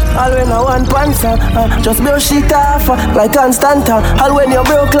fresh. All when I want panzer, just brush it off like Constanta. All when you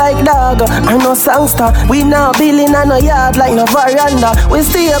broke like dog, I no songster. We now building on a yard like no veranda. We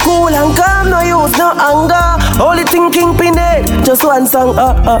stay cool and calm, no use no anger. Only thinking pin it, just one song,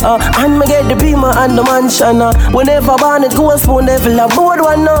 and me get the beamer and the mansion. Whenever born it goes spoon, devil a board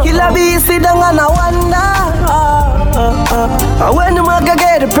one. Killer bee sit down and I wonder. When the mugger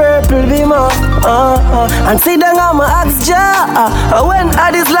get the purple beamer, and sit down on my axe jar. When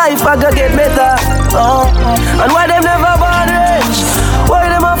Addies life I go get better. And why them never born rich? Why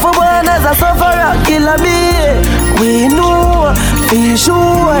them have for born as a sufferer? Killer bee, we know, be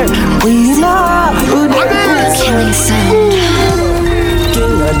sure, we know who they killing sound.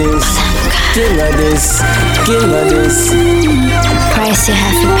 King of this, king of this, king of this. Price you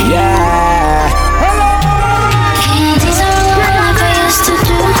have to pay. Yeah. King Addies are all like we used to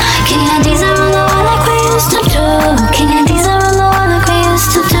do. King Addies are all like we used to do. King Addies are all like we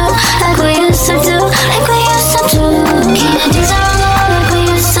used to do. Like we used to do. Like we used to do. King Addies are all like we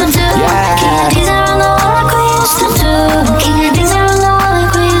used to do. King Addies are all like we used to do. King Addies are all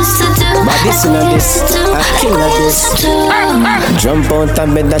like we used to do. But this and this, a king of this. Jump out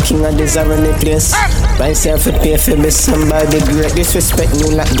and bet the king of this are in the place. Buy yourself a pay for me somebody great. Disrespect you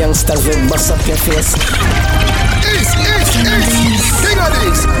like gangsters with bust up your face. King Addies.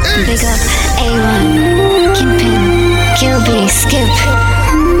 Big up A1, Kingpin, Kill B, Skip.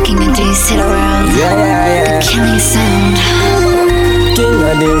 King Addies to the world. Yeah. Killing sound. King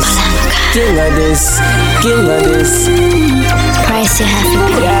of this, king of this, king of this. Price you have to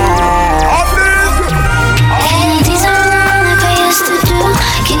pay. Yeah. King Addies are all like we used to do.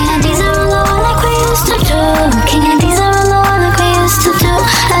 King Addies are all like we used to do. King Addies are all like we used to do.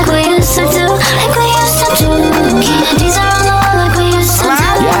 Like we used to do. Like we used to do. King Addies are all like we used to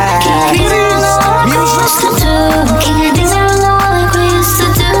do. King Addies are all like we used to do. King Addies are all like we used to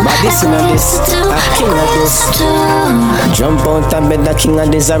do. But this and this, a king of this. Jump out and bet the king of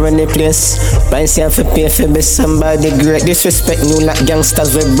this are in the place. Buy yourself a pay for be somebody great. Disrespect you like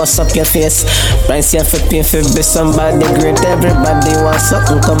gangsters with bust up your face. Buy yourself a pay for be somebody great. Everybody wants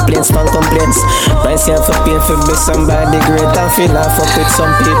something complaints from complaints. Buy yourself a pay for be somebody great. I feel I fuck with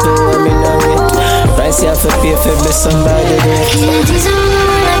some people who me know it. Buy yourself a pay for be somebody great. King Addies are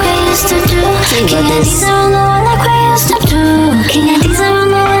all like we used to do. King Addies are all like we used to do. King Addies are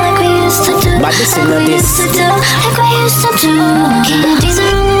all like we used to do. But this is not this. Like we used to do. King Addies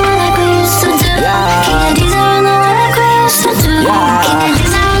are all like we used to do. King Addies are all like we used to do. King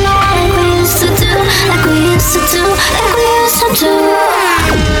Addies are all like we used to do. Like we used to do. Like we used to do.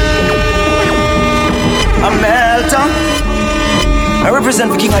 I'm Melton. I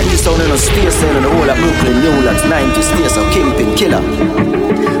represent the King Addies town in a space in the whole of Brooklyn, New York, 90 space of Kingpin Killer.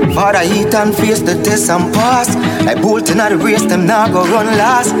 Father eat and face the test and pass. Like bolting at the race, them now go run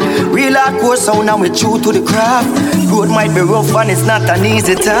last. Real hardcore sound and we true to the craft. Road might be rough and it's not an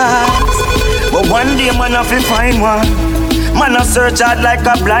easy task. But one day man have to find one. Man a search hard like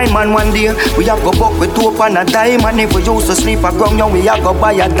a blind man. One day we have go buck with hope and a diamond. If we used to sleep a ground, now we have go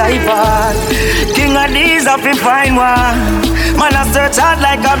buy a diver. King Addies have to find one. Man a search hard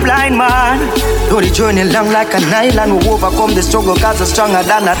like a blind man. Though the journey long like an island, we overcome the struggle cause we're stronger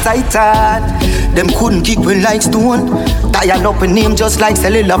than a titan. Them couldn't kick we like stone. Tired up a name just like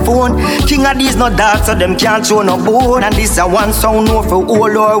cellular phone. King Addies not dark so them can't show no bone. And this a one sound no for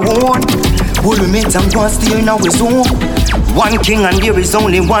all our own. All we make them go and steer in our zone. One king and there is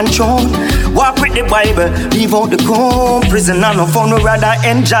only one throne. Walk with the Bible, leave out the comb. Prison and no fun, we rather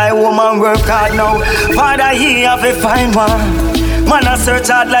enjoy woman work hard now. Father, he have to find one. Man, I search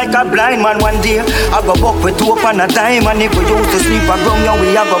hard like a blind man one day. I go walk with hope and a dime. And if we used to sleep around, now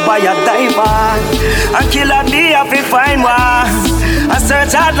we a go buy a diamond. And kill a day if we find one. I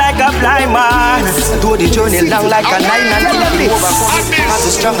search hard like a blind man. Do the journey long like a nine and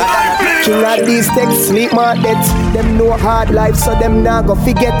King Addies take sleep markets. Them know hard life, so them nah go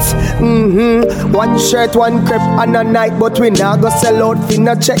forget. One shirt, one crepe and a night, but we nah go sell out.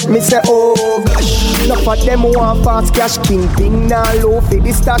 Finna check me say, oh gosh. Enough of them want fast cash. Kingpin nah low for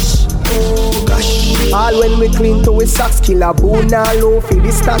the stash. Oh gosh. All when we clean to his socks. Killer boo nah low for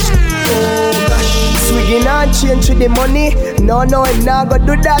the stash. Oh gosh. Swigging and change to the money. No, him nah go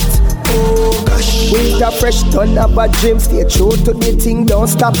do that. Oh gosh. Winter fresh, turn up a dream. Stay true to the thing, don't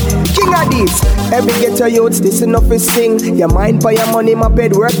stop. King Addies, every get your youths, this enough is sing. Your mind for your money, my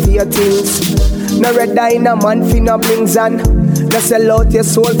bed work for your things. No red eye, no man fi no blings and no sell out your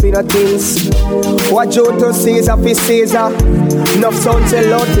soul for no things. Watch out to Caesar for Caesar. Enough sound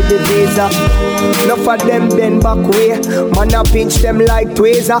sell out for the Caesar. Enough of them bend back way. Man a pinch them like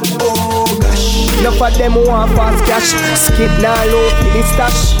tweezer. Oh gosh. Enough of them want fast cash. Skip now low for the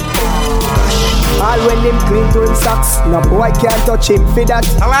stash. All when him clean to him socks. No boy can't touch him for that.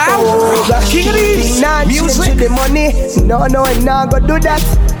 Oh gosh. King Addies, music to the money. No, him nah go do that.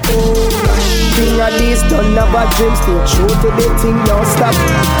 Oh gosh. King Addies don't have a dream. Stay true to the thing, don't stop.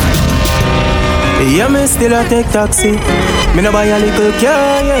 Yeah, me still a take taxi. Me no buy a little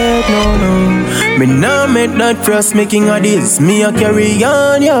car yet, no. Me nah make that frost making Addies. Me a carry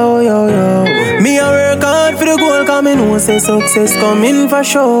on, yo. Me a work hard for the goal, cause me know say success coming for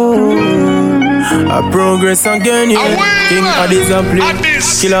sure. I progress again, yeah. King Addies a play,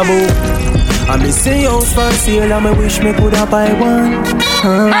 killer boo. I me say house for sale, and me wish me coulda buy one.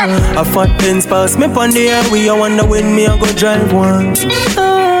 A fat Benz pass me pon the highway, I wonder when me a go drive one.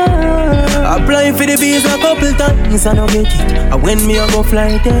 Apply for the visa a couple times, I no get it. And when me a go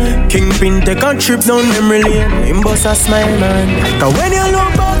fly there, Kingpin take a trip down memory lane. Him bust a smile, man. Cause when you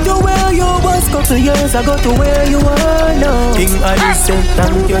look back to where you was couple years ago to where you are now, King Addies say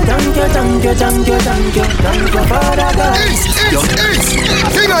thank you, Father God.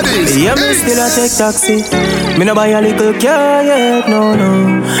 King Addies. Yeah, me still a take taxi. Me no buy a little car yet, no.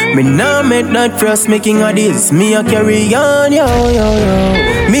 Me nah make that frost making Addies. Me a carry on, yo.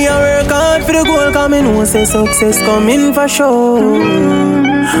 Me a work hard for the goal, cause me know say success coming for sure.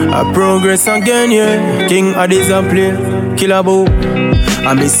 I progress again, yeah. King Addies a play, killer boo.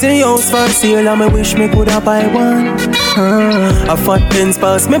 I me say house for sale, and me wish me coulda buy one. A fat Benz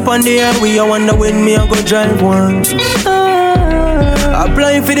pass me pon the highway, I wonder when me a go drive one.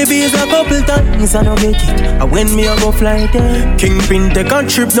 Apply for the visa a couple times, I no get it. And when me a go fly there, Kingpin take a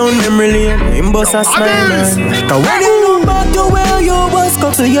trip down memory lane. Him bust a smile, man. Cause when you look back to where you was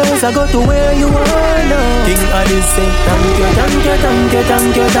couple years ago to where you are now, King Addies say thank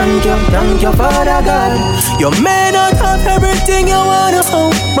you, Father God. You may not have everything you wanna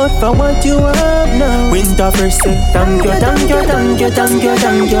own, but for what you have now, Winter fresh say thank you,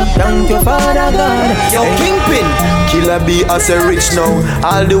 Father God. Yo, Kingpin, killer be as a rich now.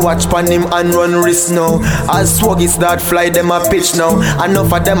 All the watch pan him and run risk now. As swaggy start fly, them a pitch now.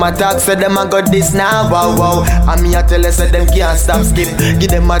 Enough of them attack, say them a got this now. Wow. And me a tell you, say them can't stop skip. Give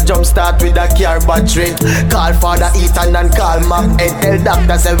them a jump start with a car battery. Call Father Ethan and call Map. And tell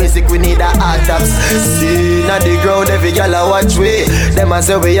doctor say we sick, we need a heart taps. See, now the ground every gal a watch way. Them a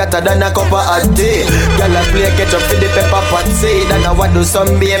say we hotter than a cup of hot tea. Gal a play catch up for the pepper pot. Say that now what do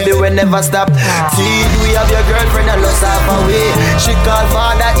some baby we never stop. See, we have your girlfriend and lost half away. She call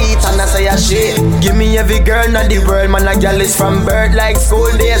Father Ethan and say a shit. Give me every girl in the world, man. A gal is from birth like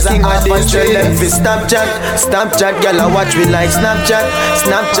school days. King Addies trail them for Snapchat, gal a watch me like Snapchat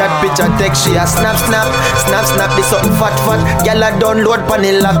picture text she a snap. This something fat. Gal a download pan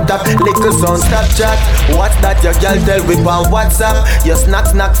the laptop. Little sound Snapchat. What's that your gal tell we on WhatsApp? You snack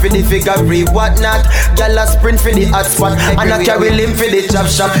for the figure free what not? Gal a sprint for the hot spot and I carry limb for the chop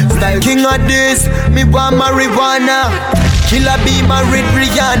shop. King Addies, me want marijuana. Killer be married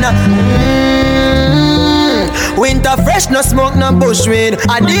Rihanna. Winter fresh, no smoke, no bushweed.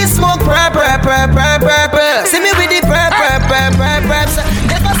 Addies smoke purple. See me with the purple.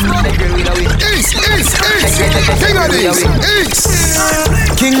 Never smoke. King Addies.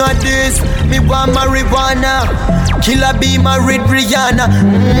 King Addies, me want marijuana. Killer be married Rihanna.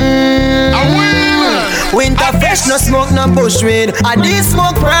 Winter fresh, no smoke, no bushweed. Addies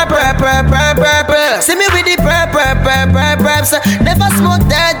smoke purple. See me with the purple. Never smoke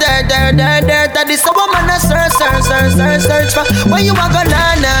dirt. That is a woman a sir. search for. When you a go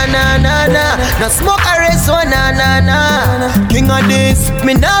na. No smoke a race, so na. King of this,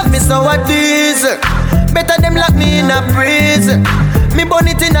 me nav me so what this. Better them lock me in a prison. Me burn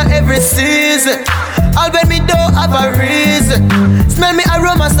it in a every season. All when me don't have a reason. Smell me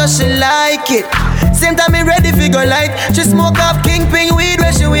aroma so she like it. Same time me ready fi go light. She smoke up kingpin weed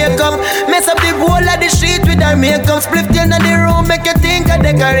when she wake up. Mess up the whole of the street with her makeup. Split in the room make you think of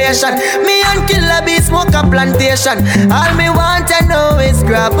decoration. Me and Killer Bee smoke a plantation. All me want to know is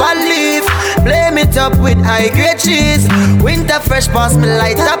grab a leaf. Blame it up with high grade cheese. Winter fresh pass me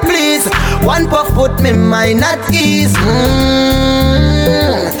lighter please. One puff put me mind at ease.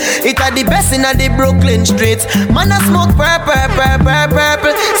 It are the best in the Brooklyn streets. Man I smoke purple.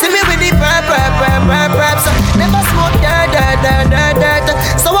 See me with the purple. So never smoke dirt.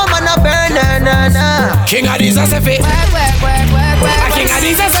 So I'm on a burn. King Addies a say fit. King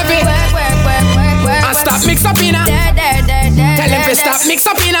Addies a say fit. And stop mix up inna. Tell him to stop mix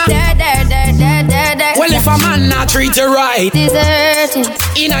up inna. Well if a man not treat you right, deserting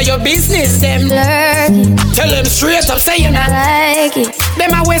inna your business them lurking. Tell them straight up say you not like it.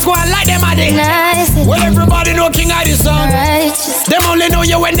 Them always go on like them a day. Well everybody know King Addies song. Them only know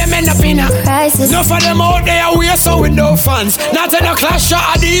you when them end up in a crisis. Enough of them out there we so with no fans. Not in a clash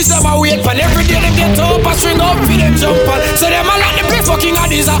shot Addies them a wait for every day them get up and string up for them jump on. So them a like them play for King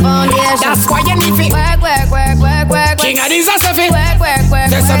Addies. That's why you need it. Work. King Addies a say fit.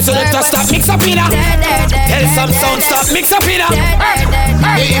 Tell some selector stop mix up inna. Tell some sound stop mix up inna.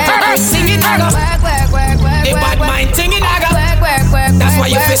 The hypocrite singing naga. The bad mind singing naga. That's why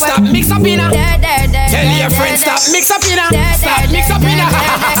you fi stop mix up inna. Tell your friends stop mix up inna. Stop mix up inna.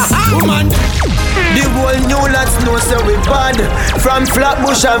 Woman. The whole new lads know say we bad. From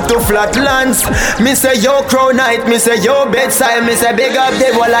Flatbush and to Flatlands. Me say yo crow night, me say yo bedside. Me say big up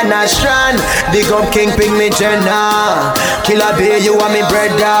the wall and a strand. Big up Kingpin me Jenna. Killer Bee you and me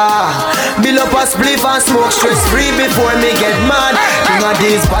brother. Bill up a spliff and smoke stress free before me get mad. King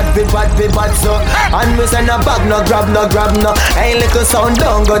Addies bad so. And me say no bag no grab no. Ain't little sound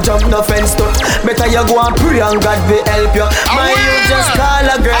down go jump no fence to. Better you go and pray and God will help you. My you just call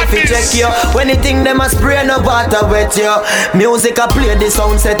a girl to check you. When it think them a spray no water wet you. Music a play the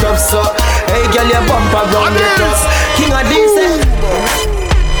sound set up so. Hey girl you bump around the toes. King Addies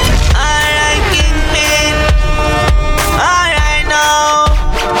Alright Kingpin. Alright now.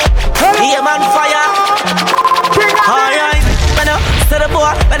 Here man fire. Alright. So the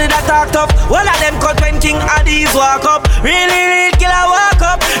boy better that talk tough. All of them cut when King Addies walk up. Really killer walk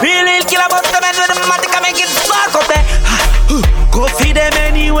up. Really killer bust them and with the matic and make it spark up there. Go feed them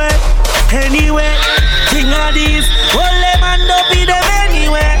anywhere. King Addies, all them and don't feed them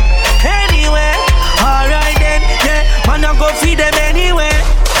anywhere. Alright then, yeah, man I go feed them anywhere.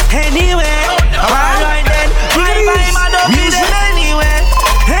 Alright then, bye man don't feed them anywhere.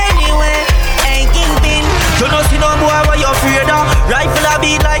 Hey Kingpin, you know see no boy what you afraid of. Rifle a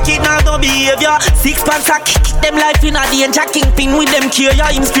beat like it not no behavior. 6 pants a kick them life in a danger. Kingpin with them care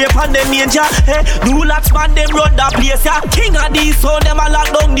ya, him scrape on them manger. Hey, new lots man them run the place ya. King Addies so them a lock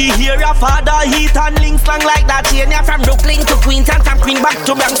down the area. Father heat and links long like that chain ya. From Brooklyn to Queens and from Queen back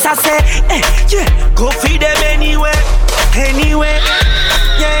to Bronx I say, hey, yeah, go feed them anywhere.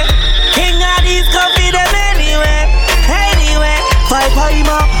 Yeah, King Addies go feed them anywhere. Five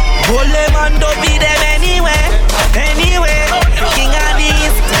Paima, hold them and don't feed them anywhere. King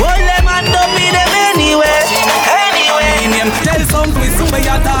Addies, hold them and don't feed them anywhere. Tell some twist who we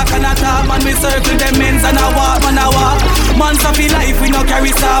attack and attack. Man we circle them ends and a walk. Man so feel life we no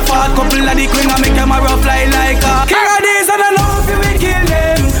carry stuff out. Couple of the queen and make them a rough fly like a King Addies and I know if we kill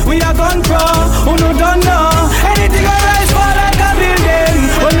them. We a gun pro, who no done know. Anything a rise fall like a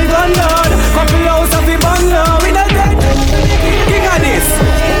building. When we gun down, couple house of the bungalow. We not dead. King Addies,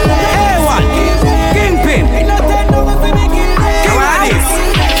 A1, Kingpin. King Addies,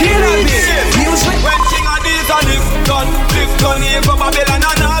 Killer Bee. When King Addies a lift gun, here go Babylon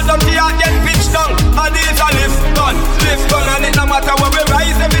and all of the heart get pitched down. Addies a lift gun, and it no matter where we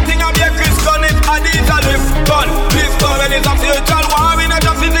rise, everything a be a Chris gun. If Addies a lift gun, when it's a spiritual war, we not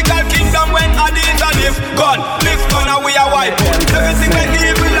a physical kingdom. When Addies a lift gun, and we are white. Everything we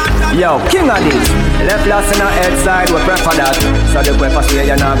evil and yo, King Addies, left last in our head side, we prefer that. So the queer for stay,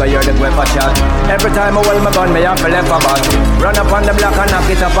 you now go hear the queer for chat. Every time I hold my gun, me have to left a bat. Run up on the block and knock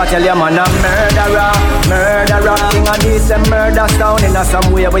it up, I tell you man, I'm murderer. King Addies, them murder sound in a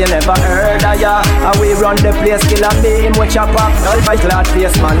some way where you never heard of ya. And we run the place, Killer Bee, him with chop up. All my glad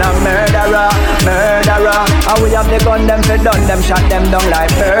face, man, I'm murderer. And we have the gun, them for done, them shot them down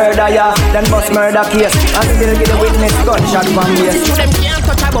like murder ya. Then bust murder case, and still get the witness gunshot from base. Them can't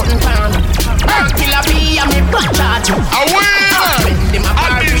touch a button fan. Killer Bee and me bastard.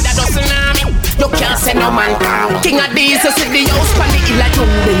 You can't say no man calm. King Addies, you see the house pan the hill like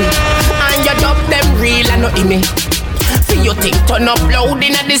London. And you dub them real and not me. See you think turn up loud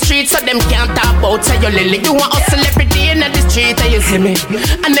in the street so them can't talk about say you lily. You want hustle every day in the street and you see me.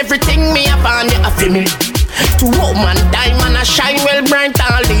 And everything me up on you I feel me. To woman, diamond a shine well bright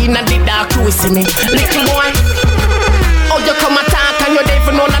all in the dark you see me. Little boy, oh you come attack and you don't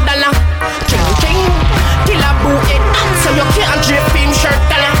even know no dollar. King, kill a boo head so you can't drape him shirt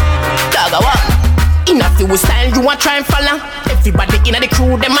dollar. Dog a what? In a few style you want try and follow. Everybody in the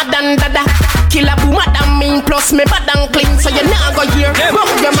crew them a dan dada. Kill a boo madam mean plus me bad and clean so you not go hear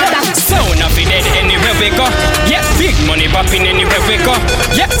about your mother. Sound of it dead anywhere we go. Yeah, big money popping anywhere we go.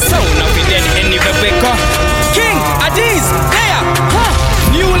 Yeah, sound of it dead anywhere we go. King Addies there, huh?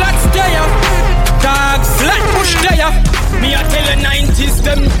 New lots there. Dog flat bush there. Me a tell the 90s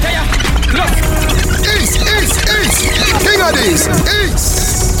them there. Look, East. King Addies,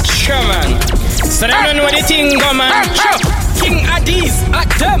 East. Sure man. So they don't know the thing go man. Sure. King Addies at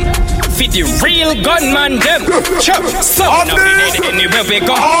them. Fit the real gunman them. Sure. Sound of it dead anywhere we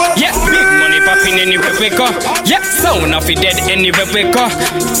go. Yeah, big money popping anywhere we go. Yeah, sound of it dead anywhere we go.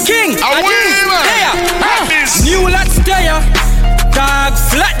 King Addies there. New lots there. Dog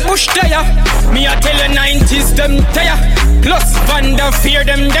flat bush there. Me a tell the 90s them there. Plus Vanda fear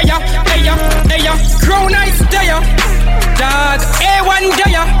them there. Crown Heights there. Dog A1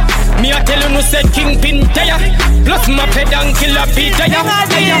 there. Me a tell you no said Kingpin there. Plus my pedang killer Pete there.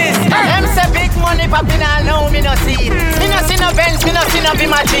 Them say big money popping all now me no see it. Me no see no Benz, me no see no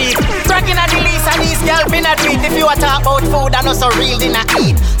Bima Jeep. Bragging at the lease and these girl been a treat. If you a talk about food and also real dinner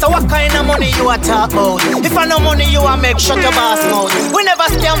eat. So what kind of money you a talk about? If I no money you a make shut your boss mouth. We never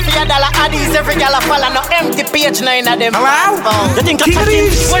scam for your dollar Addies. Every girl a follow no empty page 9 of them. You think a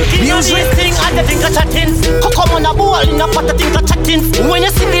chatting? When King Addies thing and you think a chatting. Come on a ball in a pot you think a chatting. When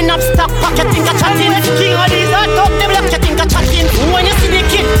you see the knob stop pack you think a chatting. King Addies hot up the block you think a chatting. When you see the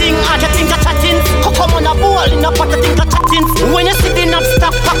kid thing hard you think a chatting. Come on a ball in a pot you think a chatting. When you see the knob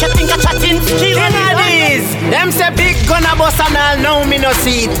stop pack you think a chatting. King Addies, them say big gun a bus and all now me no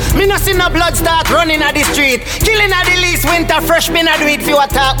see it. Me no see no blood start running at the street. Killing at the least winter fresh me no do it. If you a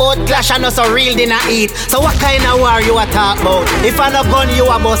talk about clash and also real dinner eat. So what kind of war you a talk about? If I no gun you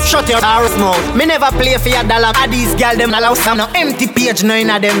a bust shut your arse mouth. Me never play for your dollar. Addies girl them allow some no empty page 9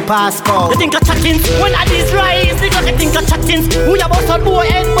 of them passport. You think a chatting? When Addies rise, they got you think a chatting. Who you bust out boy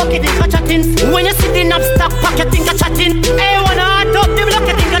head bucket think a chatting. When you see the knob stop pack you think a chatting. Hey when I hot up the block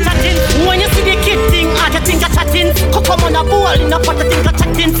you think a chatting. When you see the kid thing hard you think a chatting. Come on a ball in a pot you think a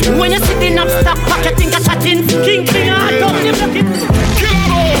chatting. When you see the knob stop pack you think a chatting. King hard up the block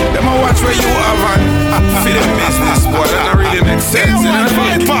them a watch where you are man. For the business, boy, that don't really make sense.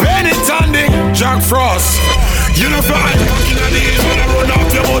 Benny Tandy, Jack Frost. You know for I fucking Addies when I run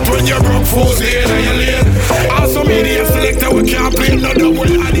off your boat when you broke force here and you late. Also media selector we can't play no double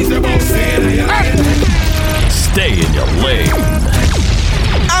Addies about saying. Stay in your lane.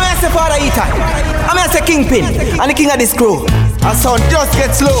 I'm a say Father Ethan. I'm a say Kingpin and the king of this crew. Our sound just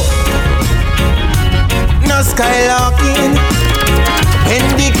get slow. No skylarking. When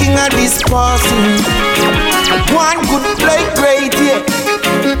the king of this passing, one good play great, yeah.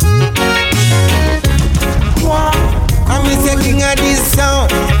 I'm the king of this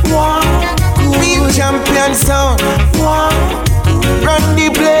sound. Real champion sound. Run the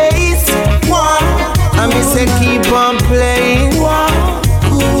place. I'm the keep on playing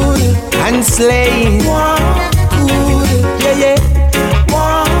and slaying. Yeah.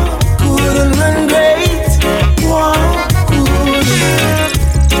 Good and run great.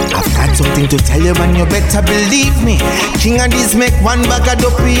 I've got something to tell you and you better believe me. King Addies make one bag of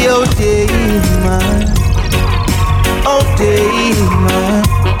dopey all day, man. All day, man.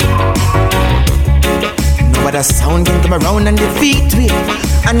 No other sound can come around and defeat me.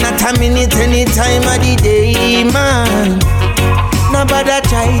 And not a minute any time of the day, man. Nobody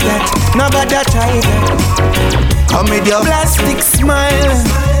try that. Come with your plastic smile.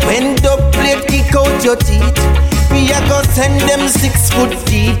 When the plate kick out your teeth, we a go send them 6 foot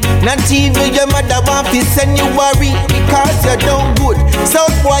deep. Not even your mother want to send you worry because you done good. So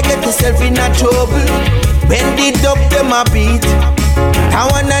boy get yourself in a trouble. When the dub them a beat, I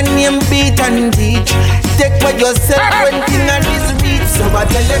wanna name beat and teach. Take by yourself when King Addies beat. So I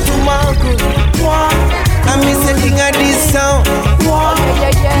tell you tomorrow, I miss the King Addies sound.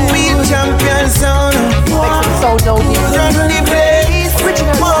 Real champion sound. Run the place.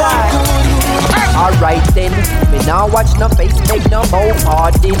 Alright then, me now watch no face, make no more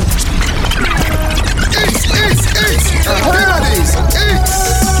pardon. King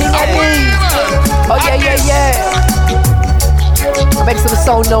Addies. Oh yeah.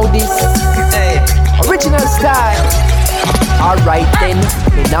 So know this, original style. Alright then,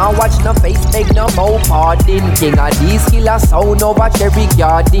 me now watch no face, beg no more pardon. King Addies killer sound over cherry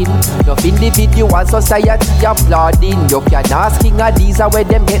garden. No individual society applauding. You can ask King Addies where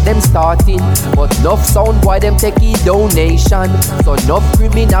them get them starting. But enough sound boy them take a donation. So enough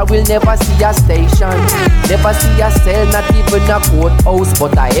criminal will never see a station. Never see a cell, not even a courthouse.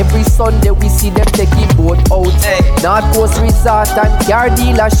 But every Sunday we see them take a boat out. North Coast Resort and car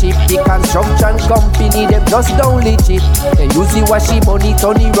dealership. The construction company them just don't legit. They use the washing money,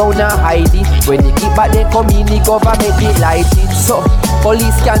 turn it round and hide it. When they keep back, they come in, the government they light it. So,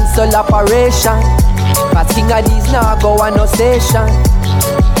 police cancel operation. Cause King Addies now go on no station.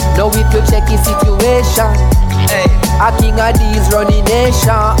 Now if you check the situation, a King Addies running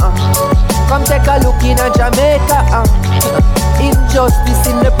nation. Come take a look in a Jamaica. Injustice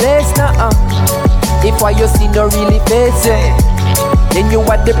in the place now. If what you see no really face you, then you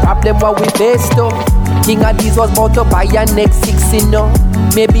what the problem what we face though. King Addies was about to buy your next 6, you know.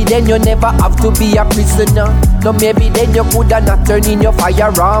 Maybe then you never have to be a prisoner. No, maybe then you coulda not turn in your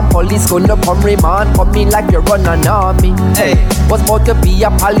firearm. Police gonna come remand, come in like you run an army. Was about to be a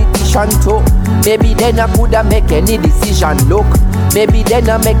politician too. Maybe then I coulda make any decision. Look, maybe then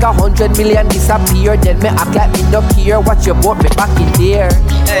I make 100 million disappear. Then me act like me no care what you bought me back in there.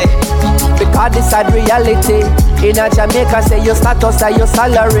 Because this sad reality. In a Jamaica say your status or your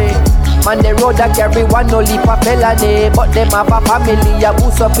salary. Man, the road that carry one no leap a felony. But them have a family, a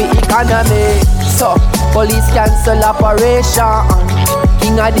boost up the economy. So, police cancel operation.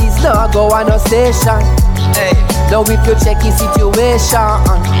 King Addies now go on no station. Now if you check his situation,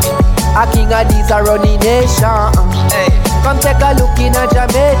 a King Addies a running nation. Come take a look in a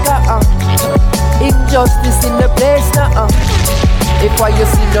Jamaica. Injustice in the place now. If what you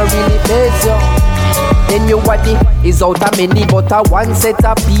see no really face you, then your body is out of many, but a one set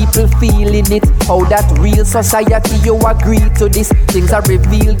of people feeling it. How that real society you agree to this? Things are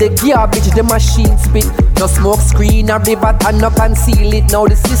revealed, the garbage the machine spit. No smoke screen or river and no conceal it. Now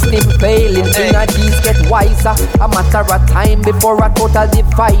the system failing. King Addies get wiser. A matter of time before a total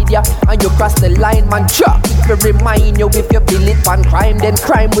divide ya. And you cross the line, man. To remind you, if you bill it on crime, then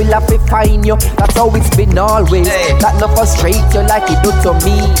crime will have to find you. That's how it's been always. That no frustrate you like it do to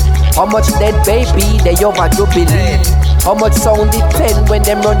me. How much dead baby they over to believe? How much sound it 10 when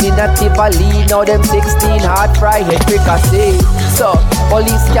them running at Tivoli? Now them 16 hard fry head fricassee. So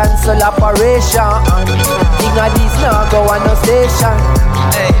police cancel operation. King Addies now go on no station.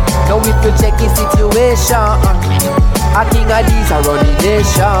 Now if you check his situation, a King Addies a running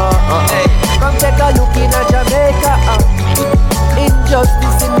nation. Come take a look in a Jamaica.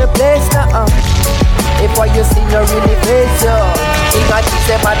 Injustice in the place now. If what you see no really face you, King Addies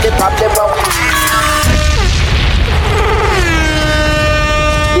them had the problem.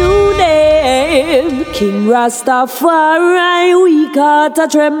 New name, King Rastafari. We got to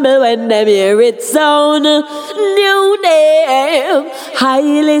tremble when them hear it sound. New name,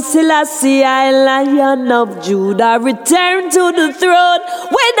 Haile Selassie, Lion of Judah, return to the throne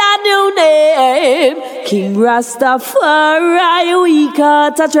with a new name. King Rastafari, we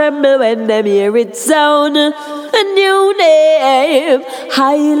got to tremble when them hear it sound. A new name,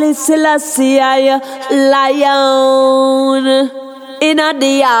 Haile Selassie, Lion. In a the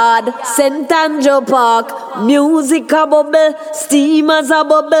yard, St. Andrew Park, music a bubble, steamers a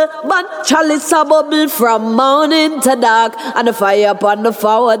bubble, but chalice a bubble from morning to dark, and the fire upon the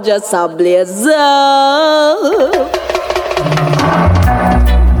forward just a blaze up.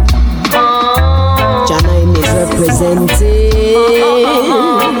 Janine is representing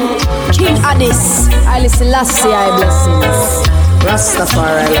King Addies, Haile Selassie, I blessings,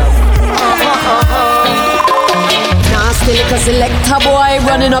 Rastafari love. Still like a selector boy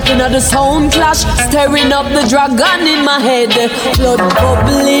running up in the sound clash, stirring up the dragon in my head. Blood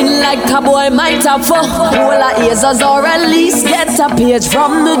bubbling like a boy might have for all our ears or at least get a page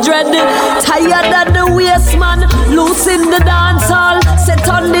from the dread. Tired of the waste man, loose in the dance hall, set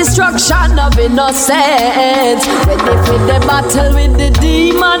on destruction of innocence. Ready for the battle with the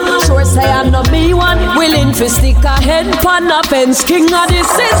demon, sure say I'm not me one, willing to stick a head on a fence. King Addies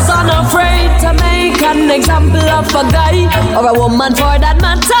is unafraid to make an example of a guy or a woman for that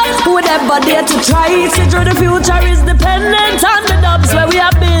matter, who would ever dare to try. See through the future is dependent on the dubs where we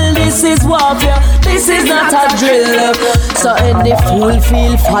are built. This is warfare, this is not a drill. So any fool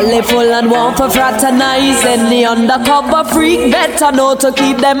feel fallible and want to fraternize, any undercover freak better know to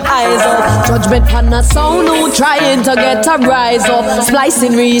keep them eyes up. Judgment on a sound who trying to get a rise up,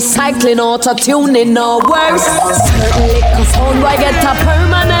 splicing, recycling, auto-tuning, no worse. Certainly cause sound boy get a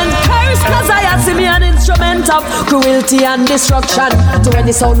permanent curse, cause I see me an instrumental of cruelty and destruction. To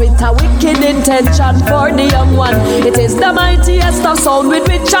any sound with a wicked intention for the young one. It is the mightiest of sound with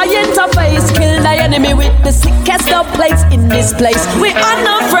which I interface. Kill the enemy with the sickest of plagues in this place. We are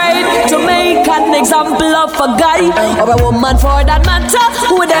not afraid to make an example of a guy or a woman for that matter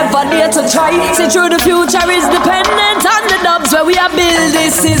who would ever dare to try. See through the future is dependent on the dubs where we are built.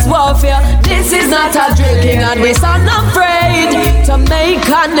 This is warfare. This is not a drinking and this unafraid to make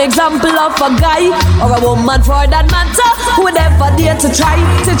an example of a guy or a woman for that matter who would ever dare to try.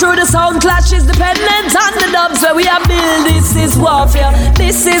 See through the sound clash is dependent on the dubs where we are built. This is warfare.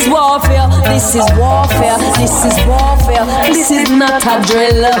 This is warfare. This is warfare. This is warfare. This is not a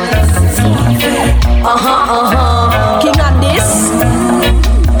drill. King Addies.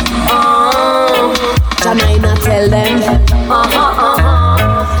 Janina tell them.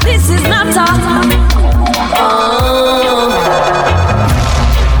 This is not a.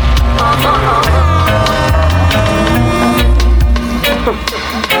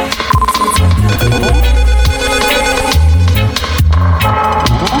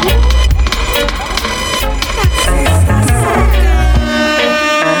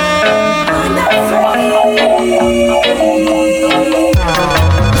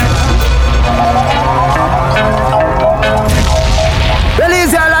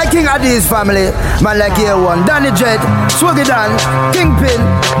 Addies family, man like A1, Danny Dread, Swaggy Dan, Kingpin,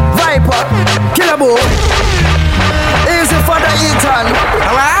 Viper, Killabo, Easy Father Ethan,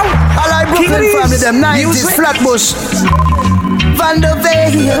 hello? I like Brooklyn family, them 90s, Flatbush, Van der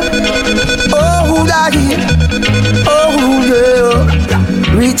Veil, oh daddy, oh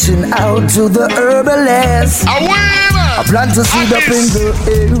yeah, reaching out to the herbalist. I plan to see up in the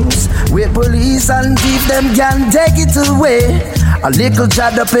hills where police and thief them can take it away. A little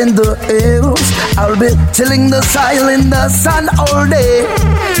chat up in the hills, I'll be tilling the soil in the sun all day.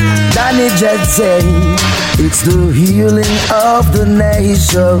 Danny Jet say, it's the healing of the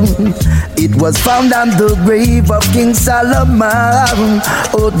nation. It was found on the grave of King Solomon.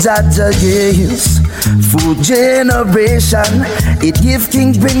 Oh Jaja, yes, full generation. It give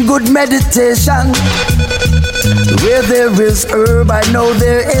King bring good meditation. Where there is herb, I know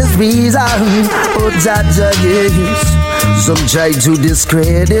there is reason. Oh Jaja, yes. Some try to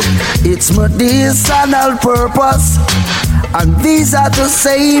discredit its medicinal purpose, and these are the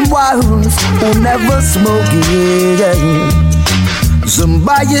same ones who never smoke it. Some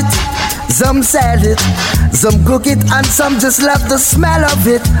buy it, some sell it, some cook it, and some just love the smell of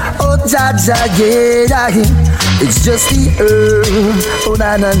it. Oh Jaja, yeah, it's just the herb. Oh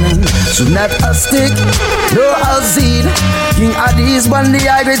na na na, so not a stick, no a seed. King Addies burn the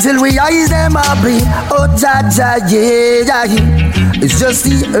hybrid till we eyes them a bleed. Oh Jaja, yeah, it's just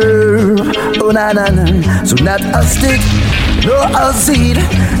the herb. Oh na na na, so not a stick, no a seed.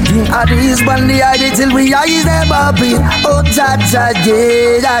 King Addies burn the hybrid till we eyes them a bleed. Oh Jaja,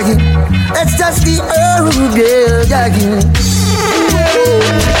 yeah, it's just the herb, yeah.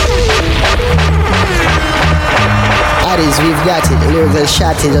 Addies, we've got it. Lyrical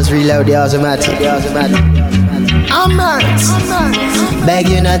shot it, just reload the automatic. I'm not. Beg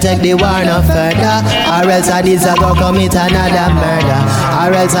you not take the war no further, or else Addies a go commit another murder.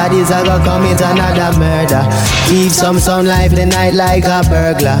 Or else Addies a go commit another murder. Keep some sound life the night like a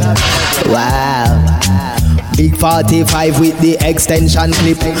burglar. Wow. Big 45 with the extension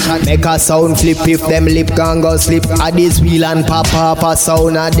clip. Make a sound flip if them lip can go slip. Addies wheel and pop up a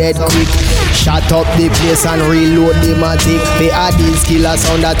sound a dead quick. Shut up the place and reload the matic. The Addies kill a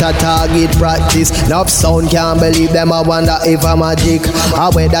sound at a target practice. Enough sound can't believe them, I wonder if I'm magic. I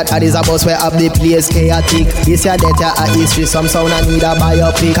wear that Addies a bus where up the place chaotic. This your data a history, some sound I need a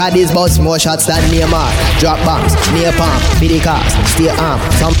biopic. Addies bust more shots than Neymar. Drop bombs, near palm, be the cars, stay arm.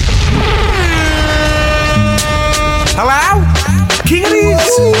 Some hello? King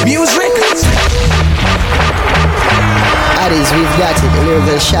Addies, music. Addies, we've got it. The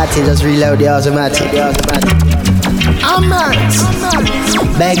lyrical shot it, just reload the automatic. I'm not.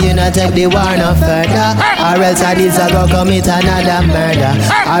 Beg you not take the war no further, or else Addies a go commit another murder.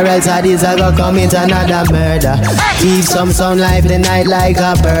 Or else Addies a go commit another murder. Keep some sound life the night like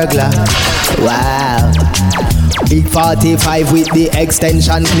a burglar. Wow. Big 45 with the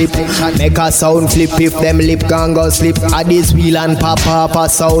extension clip. Make a sound flip if them lip can go slip. Addies wheel and pop up a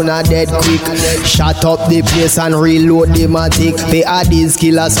sound a dead quick. Shut up the place and reload the matic. The Addies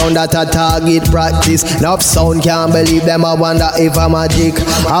kill a sound at a target practice. Enough sound can't believe them, I wonder if I'm magic.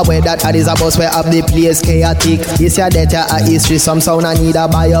 I wear that Addies a bus where up the place chaotic. This your data a history, some sound I need a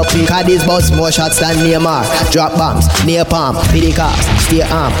biopic. Addies bust more shots than Neymar. Drop bombs, near palm, be the cars, stay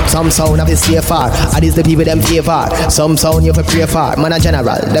arm. Some sound of the stay far. Addies the people them fear pay for. Some sound you fi pray for. Man a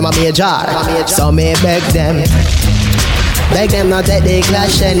general, them a major. So me beg them not take the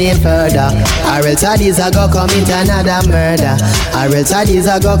clash any further. Or else Addies a go commit another murder. Or else Addies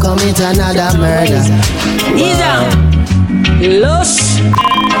a go commit another murder. Lush,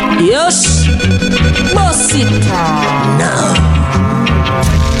 yes, boss it now.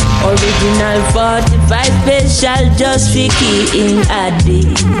 Original 45 special just for King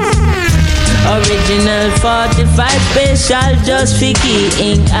Addies. Original 45 special just for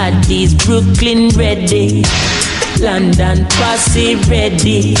King Addies. Brooklyn ready, London posse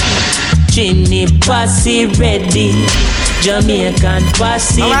ready, Trini posse ready, Jamaican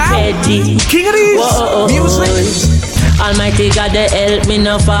posse ready. King Addies music. Almighty God, they help me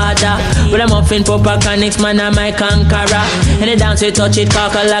no father. With a muffin, Papa Connects, man, I'm my conqueror. And the dance, we touch it,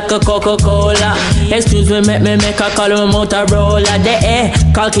 cock like a Coca-Cola. Excuse me, make a call him Motorola. They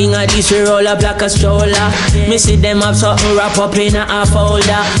call King Addies, we roll up like a stroller. Me see them have something wrap up in a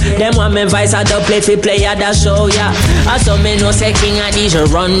folder. Them want me vice at the play, fi play at the show, yeah. I saw me no say King Addies,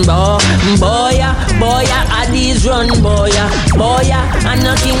 run, boy, Addies run, boy, and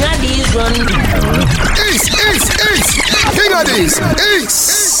no King Addies run. Ace. King Addies,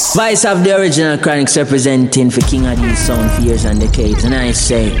 Ace. Vice of the original Chronics representing for King Addies sound for years and decades. And I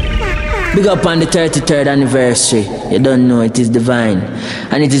say, big up on the 33rd anniversary. You don't know it is divine.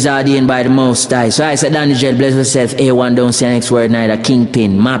 And it is ordained by the Most High. So I said, Danny Jed, bless yourself. A1, don't say next word neither.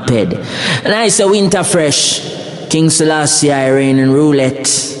 Kingpin, Maped. And I say, Winter Fresh. King Selassie, I reign and roulette.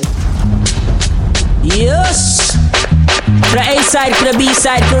 Yes. To the A side, to the B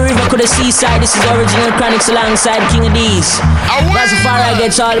side, to the river, to the C side. This is original Chronics alongside King Addies. That's far I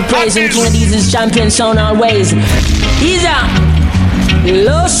get all the praise, and King Addies is champion sound always. He's out.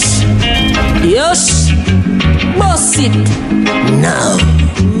 Lush, yes, boss it now.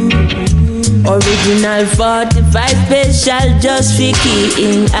 Original 45 special just for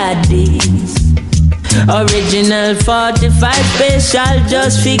King Addies. Original 45 special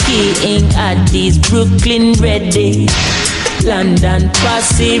just for King Addies. Brooklyn ready, London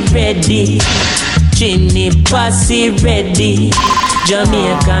posse ready, Trini posse ready,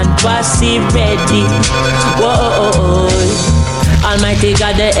 Jamaican posse ready. Whoa. Almighty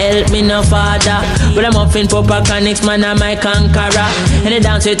God, they help me no father. With a muffin, Papa Connects, man, I'm my conqueror. And the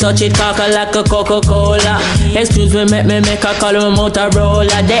dance, we touch it, cock like a Coca-Cola. Excuse me, make a call him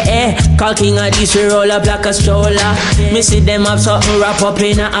Motorola. They call King Addies, we roll up like a stroller. Me see them have something wrap up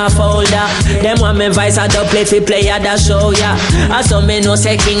in a folder. Them want me vice at the play, fi play at the show, yeah. I saw me no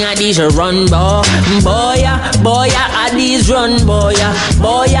say King Addies, run, boy, Addies run, boy,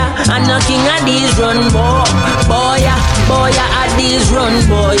 and no King Addies run, boy, Addies run,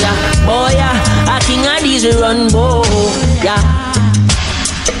 boy, a King Addies run, boy, yeah.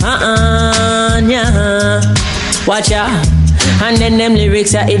 Watch ya. And then them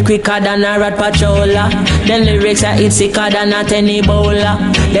lyrics are hit quicker than a rat patroller. Them lyrics are hit sicker than a tenny bowler.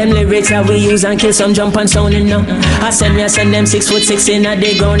 Them lyrics are we use and kill some jump and sound, you know. I send them 6'6" in a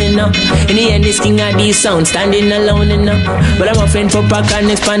day ground, you know. In the end this King Addies sound standing alone, you know. But I'm offering for pack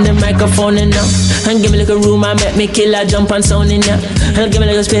and expand the microphone, you know. And give me like a room and make me kill a jump and sound, you know. And give me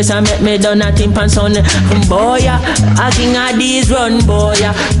like a space and make me done a timp and sound, boy, a King Addies run, boy,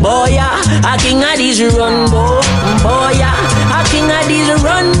 a King Addies run, boy, a King Addies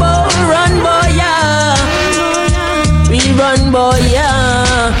run, boy, yeah. We run, boy,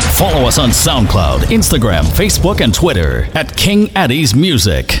 yeah. Follow us on SoundCloud, Instagram, Facebook, and Twitter at King Addies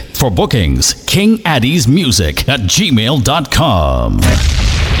Music. For bookings, kingaddiesmusic@gmail.com.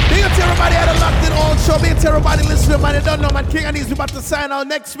 Big up to everybody at a locked in on show. Big up to everybody listening, man. You don't know, man. King Addies, we about to sign out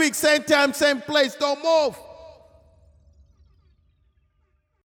next week. Same time, same place. Don't move.